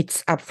there,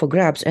 it's up for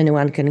grabs.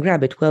 Anyone can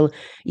grab it. Well,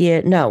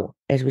 yeah, no,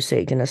 as we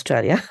say in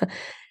Australia,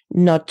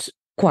 not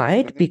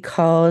quite,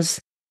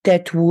 because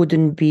that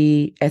wouldn't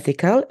be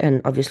ethical.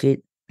 And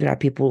obviously, there are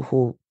people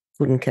who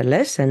couldn't care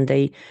less and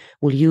they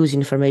will use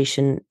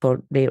information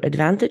for their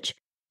advantage.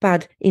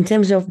 But in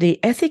terms of the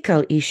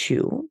ethical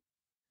issue,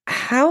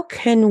 how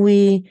can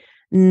we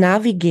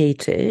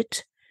navigate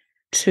it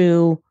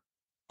to,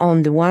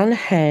 on the one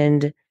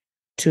hand,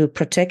 to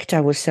protect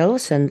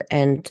ourselves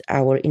and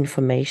our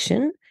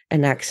information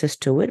and access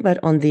to it, but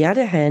on the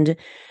other hand,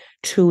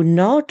 to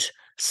not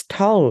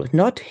stall,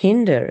 not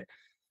hinder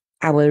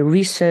our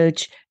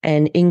research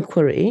and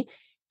inquiry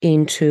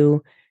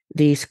into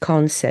these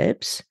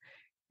concepts,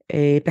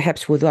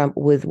 perhaps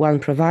with one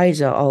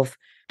proviso of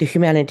the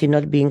humanity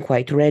not being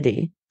quite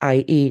ready,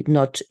 i.e.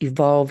 not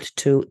evolved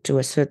to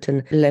a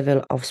certain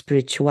level of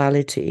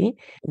spirituality,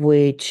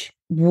 which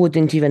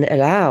wouldn't even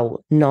allow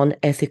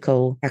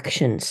non-ethical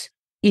actions.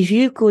 If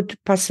you could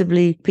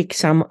possibly pick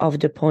some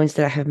of the points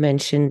that I have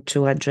mentioned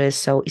to address,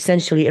 so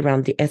essentially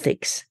around the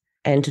ethics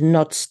and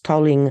not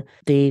stalling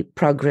the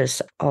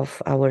progress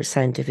of our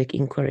scientific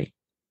inquiry.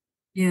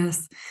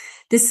 Yes,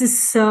 this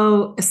is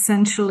so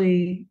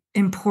essentially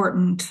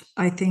important,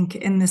 I think,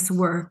 in this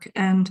work.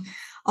 And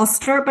I'll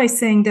start by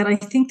saying that I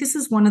think this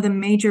is one of the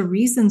major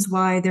reasons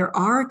why there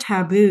are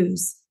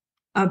taboos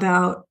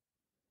about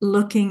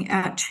looking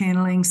at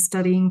channeling,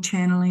 studying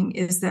channeling,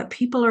 is that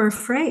people are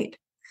afraid.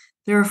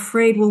 They're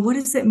afraid, well, what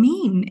does it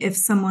mean if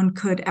someone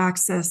could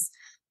access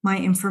my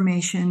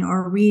information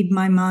or read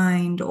my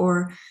mind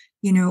or,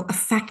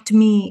 affect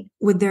me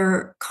with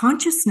their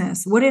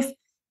consciousness? What if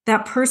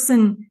that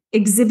person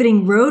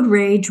exhibiting road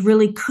rage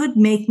really could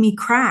make me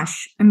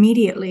crash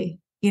immediately,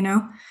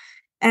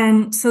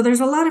 And so there's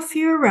a lot of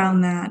fear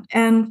around that.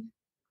 And,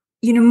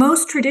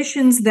 most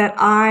traditions that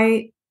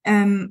I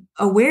am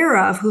aware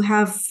of who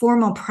have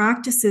formal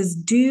practices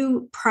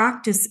do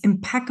practice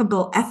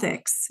impeccable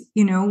ethics,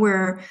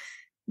 where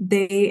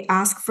they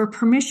ask for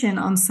permission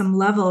on some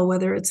level,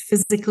 whether it's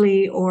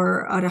physically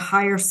or at a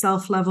higher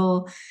self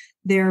level.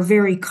 They're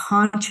very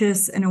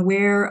conscious and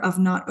aware of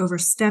not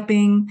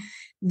overstepping.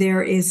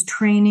 There is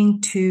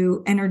training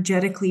to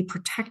energetically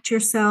protect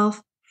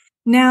yourself.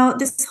 Now,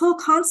 this whole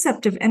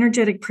concept of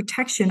energetic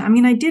protection,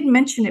 I did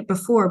mention it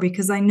before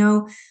because I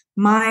know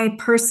my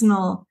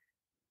personal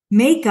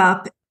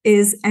makeup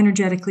is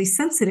energetically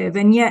sensitive.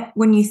 And yet,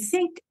 when you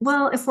think,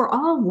 well, if we're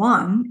all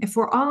one, if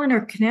we're all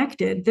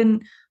interconnected,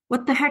 then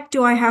what the heck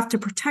do I have to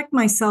protect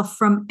myself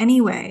from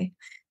anyway?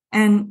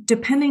 And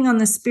depending on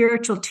the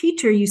spiritual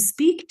teacher you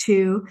speak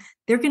to,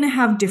 they're going to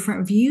have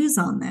different views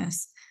on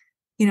this.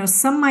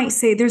 Some might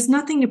say there's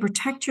nothing to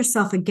protect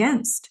yourself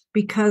against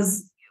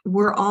because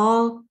we're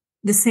all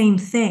the same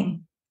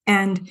thing.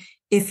 And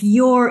if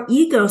your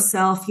ego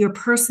self, your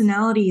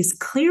personality is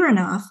clear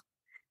enough,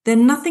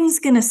 then nothing's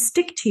going to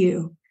stick to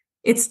you.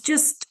 It's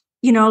just,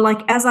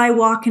 like as I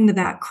walk into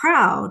that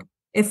crowd,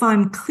 if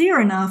I'm clear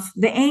enough,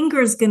 the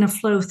anger is going to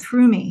flow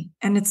through me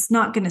and it's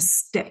not going to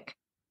stick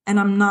and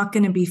I'm not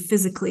going to be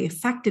physically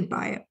affected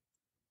by it.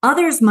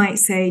 Others might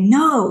say,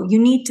 no, you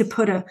need to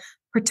put a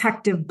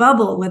protective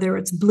bubble, whether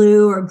it's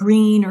blue or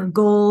green or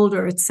gold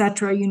or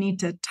etc. You need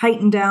to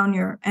tighten down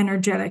your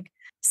energetic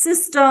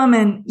system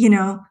and,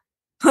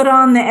 put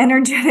on the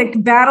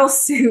energetic battle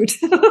suit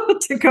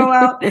to go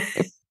out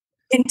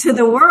into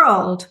the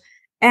world.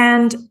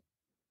 And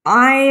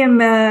I am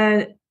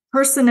a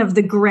person of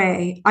the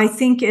gray. I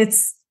think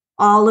it's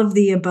all of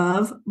the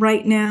above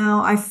right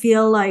now. I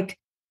feel like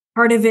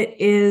part of it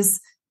is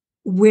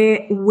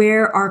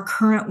where our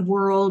current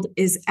world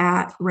is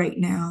at right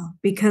now,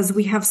 because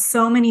we have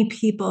so many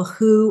people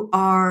who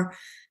are,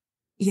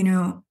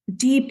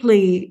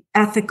 deeply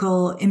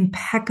ethical,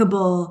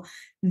 impeccable.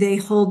 They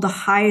hold the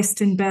highest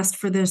and best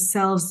for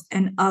themselves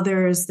and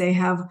others. They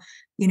have,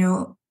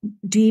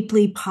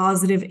 deeply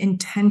positive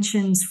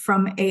intentions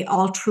from a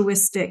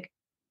altruistic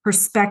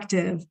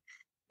perspective.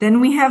 Then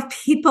we have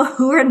people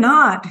who are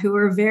not, who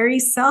are very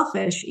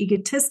selfish,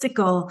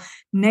 egotistical,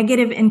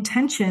 negative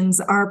intentions.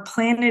 Our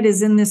planet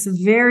is in this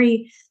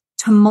very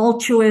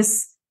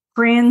tumultuous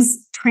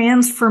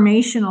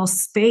transformational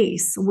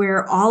space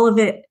where all of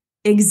it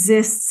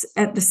exists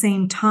at the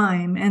same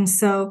time. And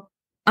so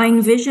I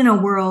envision a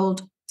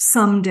world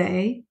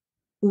someday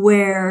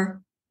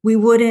where we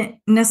wouldn't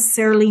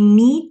necessarily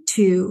need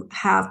to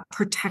have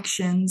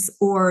protections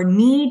or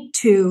need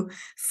to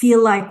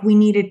feel like we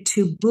needed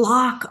to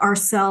block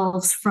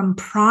ourselves from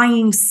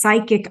prying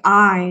psychic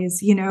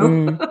eyes,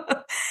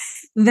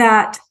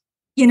 that,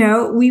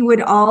 we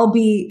would all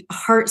be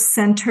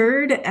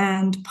heart-centered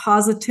and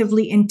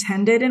positively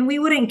intended, and we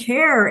wouldn't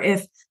care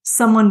if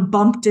someone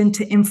bumped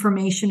into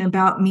information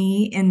about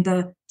me in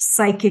the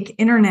psychic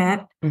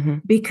internet,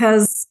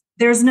 because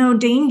there's no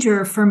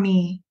danger for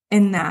me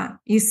in that.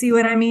 You see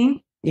what I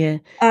mean? Yeah.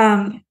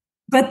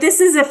 But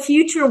this is a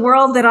future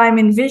world that I'm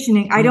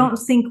envisioning. I don't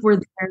think we're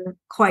there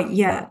quite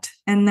yet,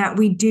 and that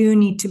we do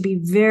need to be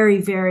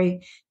very,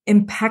 very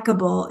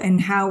impeccable in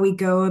how we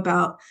go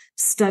about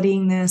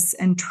studying this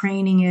and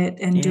training it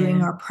and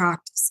doing our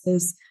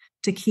practices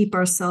to keep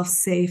ourselves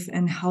safe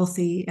and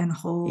healthy and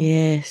whole.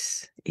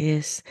 Yes.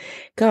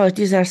 Gosh,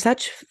 these are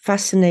such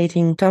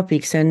fascinating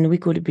topics, and we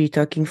could be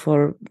talking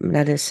for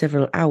another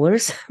several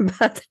hours,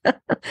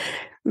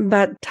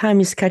 but time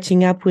is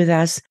catching up with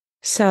us.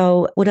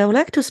 So what I would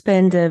like to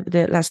spend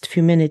the last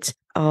few minutes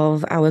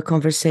of our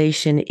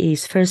conversation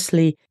is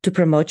firstly to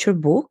promote your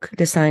book,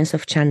 The Science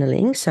of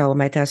Channeling. So I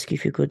might ask you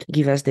if you could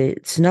give us the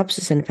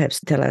synopsis and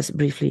perhaps tell us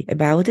briefly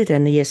about it.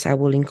 And yes, I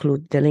will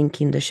include the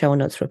link in the show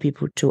notes for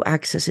people to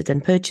access it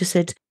and purchase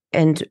it.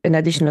 And an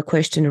additional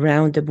question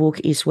around the book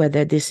is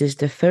whether this is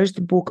the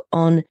first book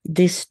on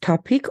this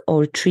topic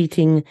or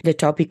treating the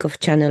topic of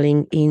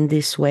channeling in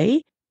this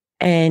way.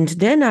 And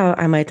then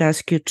I might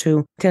ask you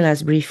to tell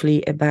us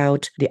briefly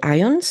about the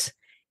ions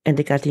and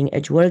the cutting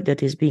edge work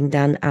that is being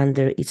done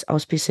under its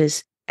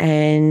auspices,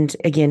 and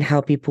again,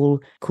 how people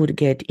could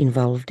get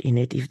involved in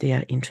it if they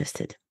are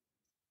interested.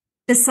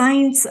 The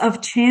Science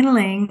of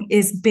Channeling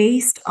is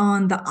based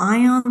on the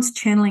IONS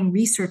Channeling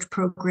Research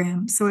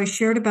Program. So I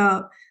shared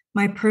about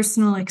my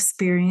personal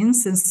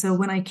experience. And so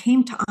when I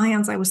came to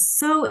IONS, I was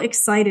so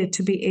excited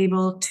to be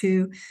able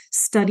to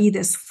study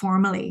this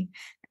formally.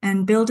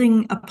 And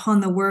building upon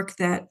the work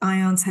that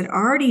IONS had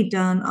already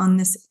done on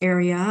this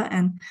area,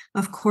 and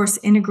of course,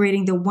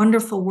 integrating the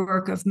wonderful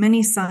work of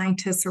many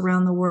scientists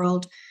around the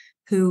world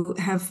who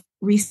have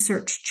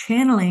researched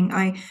channeling,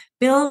 I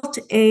built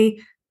a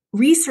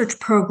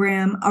research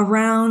program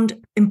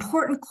around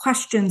important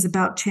questions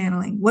about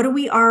channeling. What do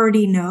we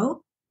already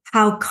know?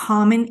 How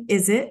common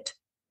is it?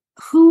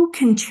 Who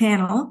can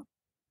channel?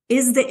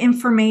 Is the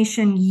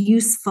information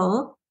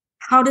useful?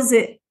 How does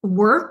it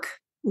work?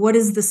 What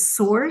is the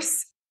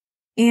source?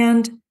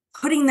 And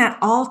putting that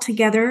all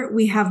together,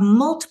 we have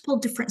multiple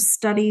different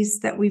studies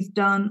that we've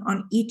done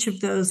on each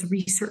of those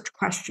research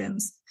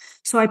questions.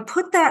 So I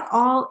put that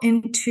all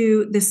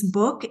into this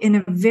book in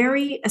a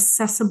very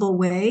accessible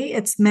way.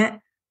 It's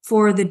meant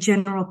for the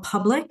general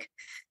public,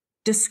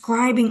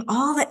 describing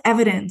all the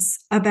evidence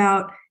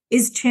about,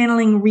 is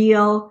channeling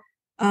real,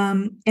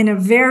 in a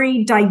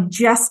very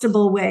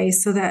digestible way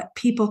so that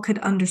people could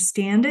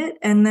understand it.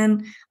 And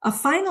then a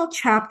final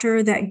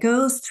chapter that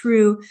goes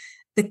through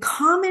the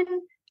common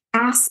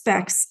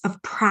aspects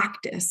of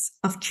practice,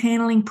 of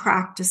channeling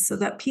practice, so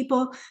that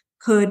people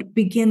could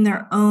begin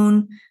their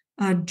own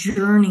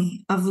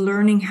journey of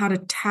learning how to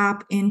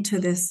tap into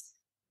this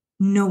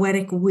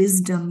noetic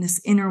wisdom, this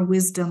inner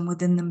wisdom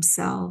within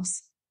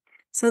themselves.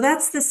 So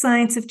that's the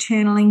Science of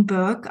Channeling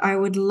book. I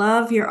would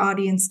love your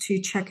audience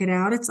to check it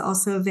out. It's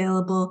also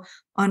available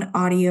on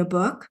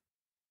audiobook.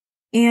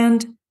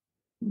 And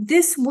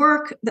this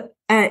work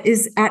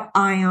is at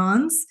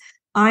IONS.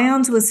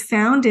 IONS was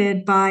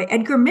founded by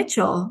Edgar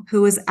Mitchell,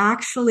 who was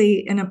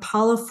actually an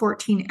Apollo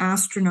 14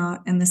 astronaut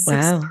and the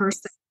sixth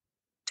person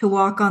to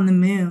walk on the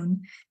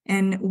moon.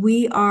 And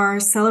we are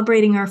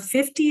celebrating our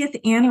 50th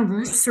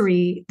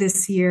anniversary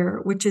this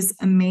year, which is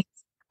amazing.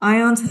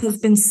 IONS has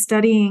been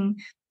studying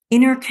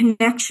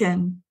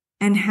interconnection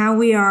and how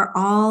we are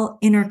all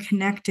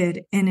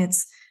interconnected in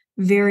its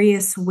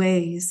various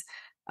ways.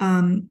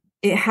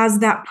 It has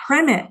that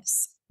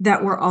premise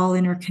that we're all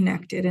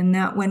interconnected, and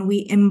that when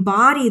we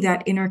embody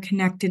that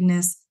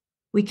interconnectedness,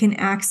 we can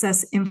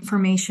access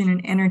information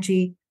and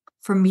energy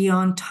from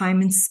beyond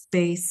time and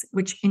space,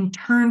 which in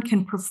turn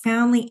can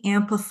profoundly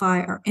amplify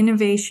our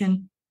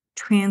innovation,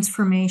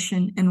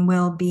 transformation, and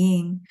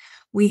well-being.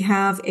 We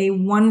have a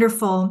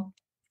wonderful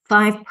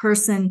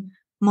 5-person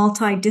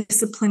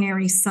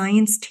multidisciplinary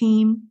science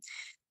team,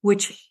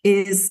 which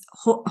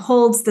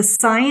holds the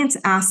science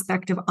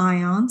aspect of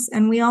IONS.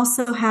 And we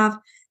also have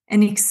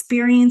an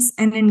experience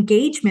and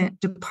engagement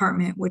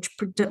department, which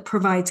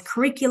provides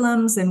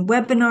curriculums and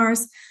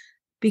webinars,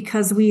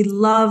 because we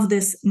love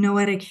this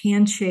noetic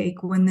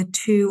handshake when the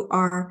two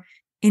are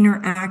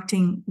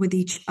interacting with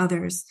each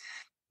others.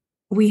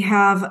 We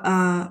have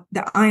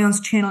the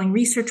IONS Channeling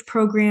Research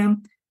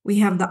Program. We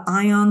have the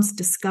IONS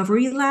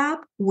Discovery Lab,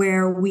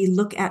 where we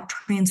look at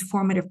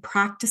transformative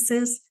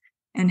practices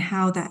and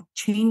how that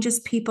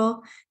changes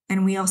people.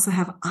 And we also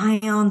have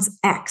IONS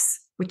X,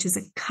 which is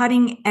a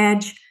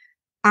cutting-edge,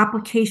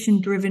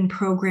 application-driven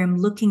program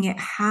looking at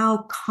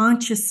how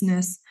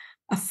consciousness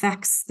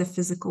affects the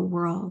physical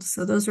world.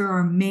 So those are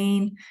our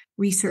main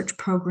research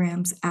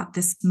programs at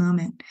this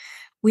moment.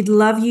 We'd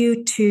love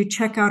you to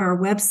check out our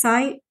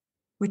website,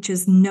 which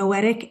is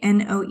noetic,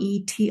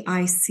 noetic.org.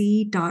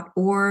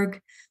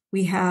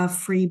 We have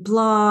free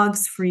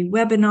blogs, free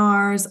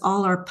webinars,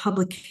 all our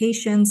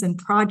publications and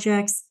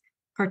projects,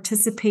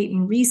 participate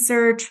in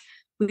research.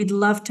 We'd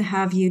love to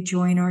have you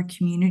join our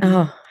community.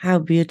 Oh, how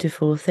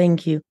beautiful.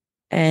 Thank you.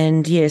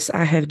 And yes,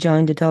 I have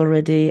joined it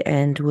already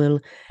and will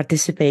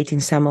participate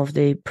in some of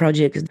the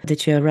projects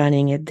that you are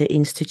running at the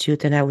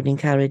Institute. And I would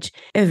encourage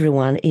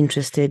everyone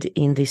interested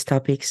in these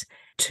topics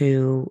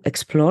to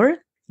explore,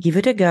 give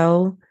it a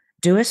go,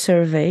 do a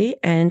survey,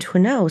 and who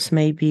knows,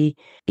 maybe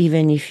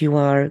even if you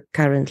are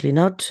currently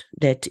not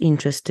that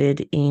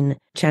interested in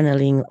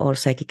channeling or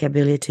psychic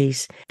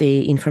abilities,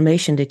 the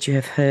information that you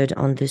have heard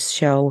on this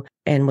show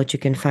and what you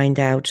can find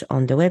out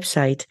on the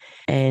website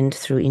and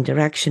through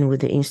interaction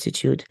with the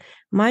Institute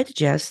might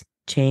just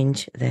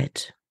change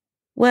that.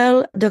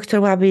 Well, Dr.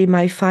 Wahbeh,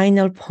 my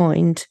final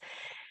point,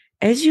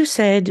 as you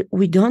said,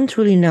 we don't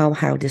really know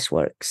how this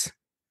works,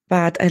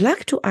 but I'd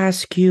like to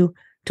ask you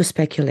to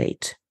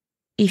speculate.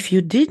 If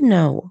you did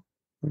know,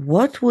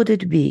 what would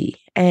it be?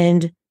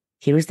 And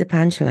here is the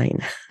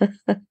punchline.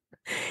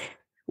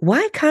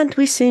 Why can't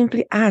we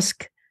simply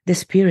ask the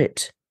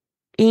spirit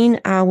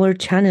in our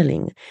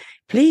channeling?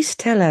 Please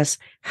tell us,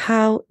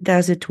 how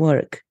does it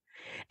work?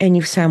 And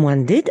if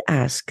someone did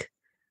ask,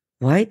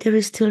 why there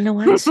is still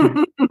no answer?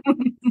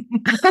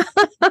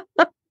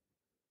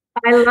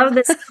 I love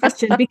this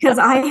question because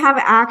I have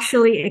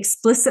actually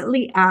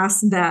explicitly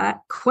asked that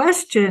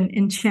question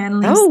in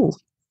channeling. Oh.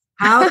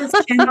 How does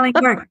channeling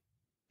work?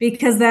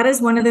 Because that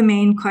is one of the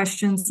main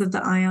questions of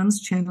the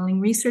IONS channeling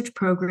research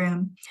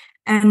program.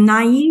 And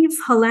naive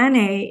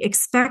Helané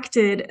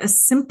expected a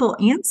simple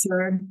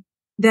answer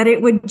that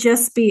it would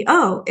just be,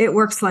 oh, it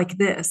works like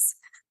this.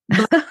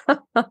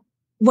 But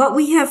what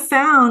we have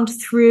found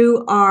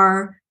through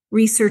our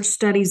research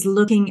studies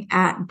looking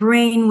at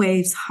brain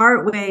waves,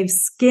 heart waves,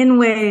 skin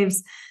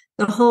waves,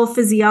 the whole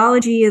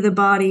physiology of the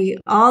body,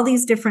 all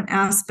these different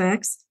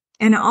aspects.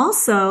 And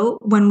also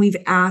when we've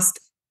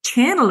asked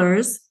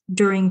channelers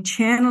during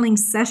channeling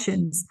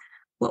sessions,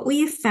 what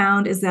we have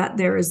found is that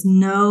there is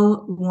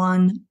no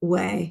one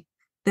way,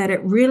 that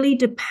it really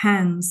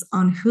depends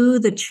on who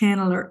the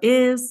channeler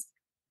is,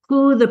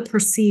 who the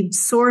perceived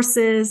source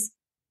is,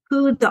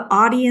 who the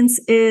audience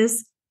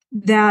is,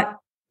 that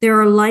there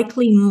are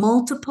likely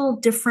multiple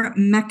different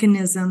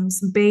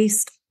mechanisms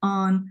based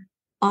on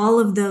all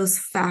of those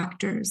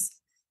factors.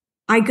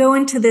 I go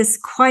into this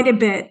quite a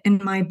bit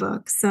in my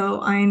book, so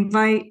I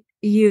invite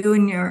you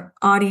and your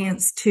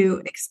audience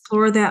to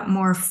explore that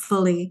more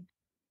fully.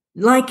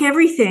 Like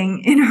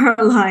everything in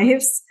our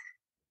lives,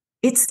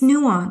 it's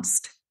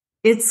nuanced,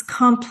 it's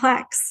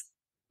complex,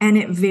 and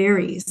it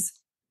varies.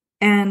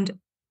 And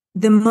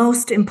the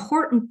most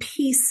important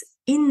piece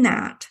in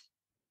that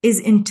is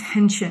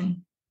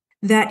intention.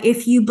 That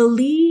if you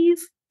believe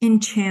in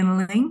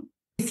channeling,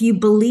 if you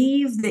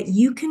believe that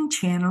you can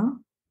channel,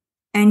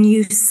 and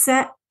you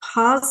set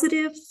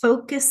positive,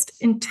 focused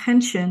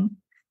intention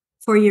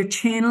for your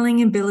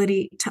channeling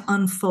ability to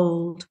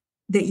unfold,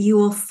 that you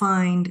will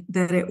find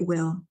that it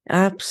will.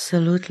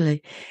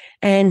 Absolutely.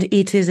 And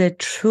it is a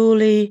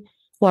truly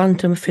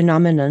quantum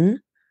phenomenon,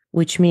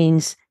 which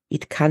means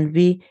it can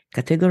be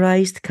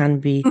categorized, can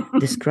be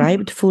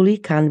described fully,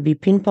 can be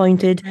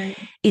pinpointed. Right.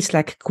 It's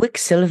like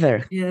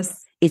quicksilver.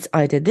 Yes. It's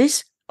either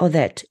this or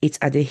that. It's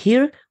either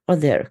here or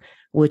there,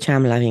 which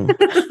I'm loving.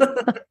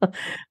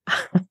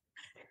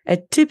 A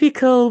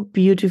typical,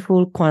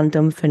 beautiful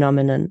quantum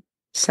phenomenon.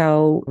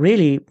 So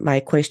really, my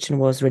question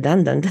was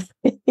redundant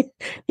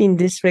in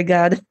this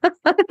regard.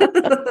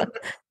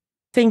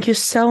 Thank you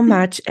so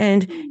much.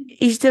 And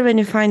is there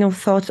any final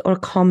thought or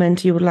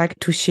comment you would like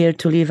to share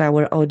to leave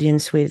our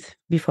audience with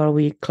before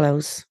we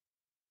close?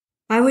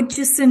 I would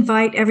just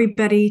invite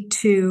everybody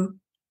to,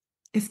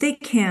 if they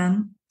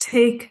can,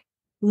 take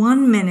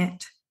 1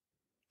 minute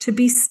to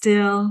be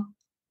still,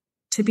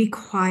 to be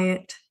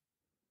quiet,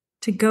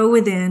 to go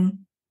within,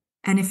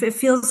 and if it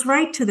feels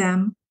right to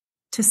them,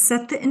 to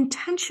set the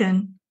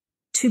intention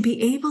to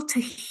be able to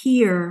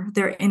hear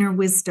their inner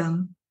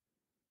wisdom,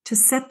 to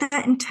set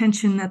that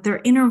intention that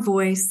their inner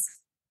voice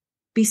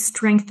be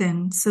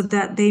strengthened so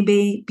that they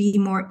may be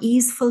more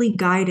easily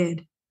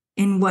guided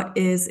in what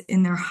is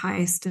in their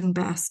highest and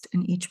best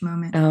in each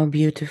moment. Oh,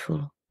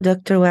 beautiful.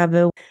 Dr.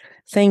 Wahbeh,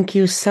 thank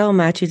you so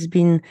much. It's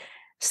been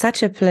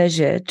such a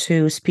pleasure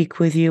to speak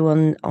with you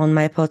on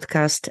my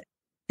podcast.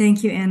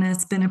 Thank you, Anna.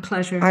 It's been a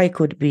pleasure. I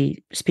could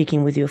be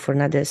speaking with you for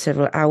another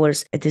several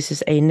hours. This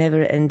is a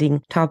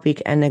never-ending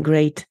topic and a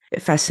great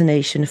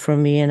fascination for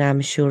me, and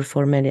I'm sure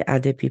for many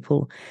other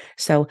people.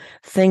 So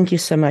thank you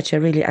so much. I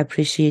really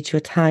appreciate your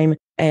time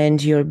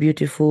and your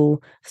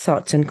beautiful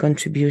thoughts and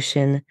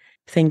contribution.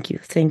 Thank you.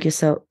 Thank you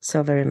so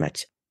very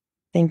much.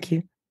 Thank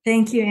you.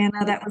 Thank you,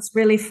 Anna. That was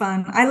really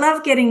fun. I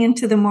love getting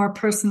into the more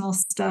personal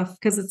stuff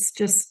because it's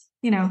just,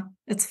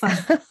 it's fun.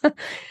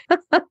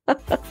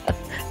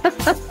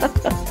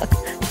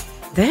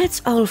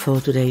 That's all for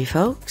today,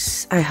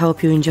 folks. I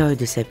hope you enjoyed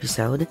this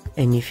episode.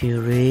 And if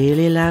you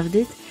really loved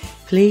it,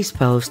 please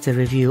post a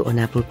review on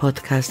Apple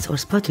Podcasts or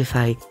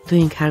Spotify to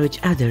encourage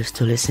others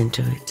to listen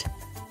to it.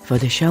 For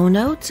the show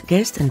notes,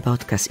 guest and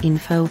podcast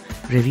info,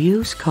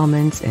 reviews,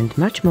 comments, and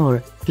much more,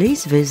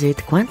 please visit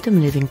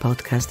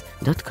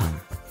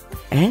quantumlivingpodcast.com.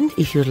 And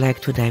if you'd like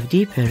to dive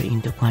deeper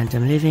into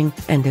quantum living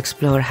and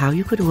explore how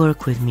you could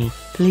work with me,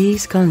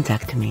 please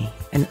contact me,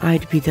 and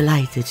I'd be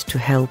delighted to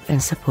help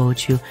and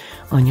support you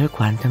on your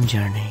quantum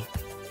journey.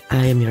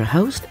 I am your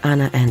host,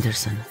 Anna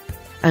Anderson.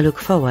 I look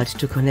forward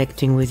to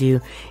connecting with you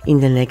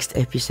in the next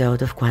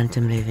episode of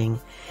Quantum Living.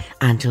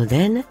 Until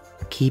then,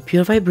 keep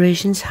your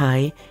vibrations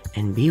high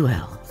and be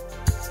well.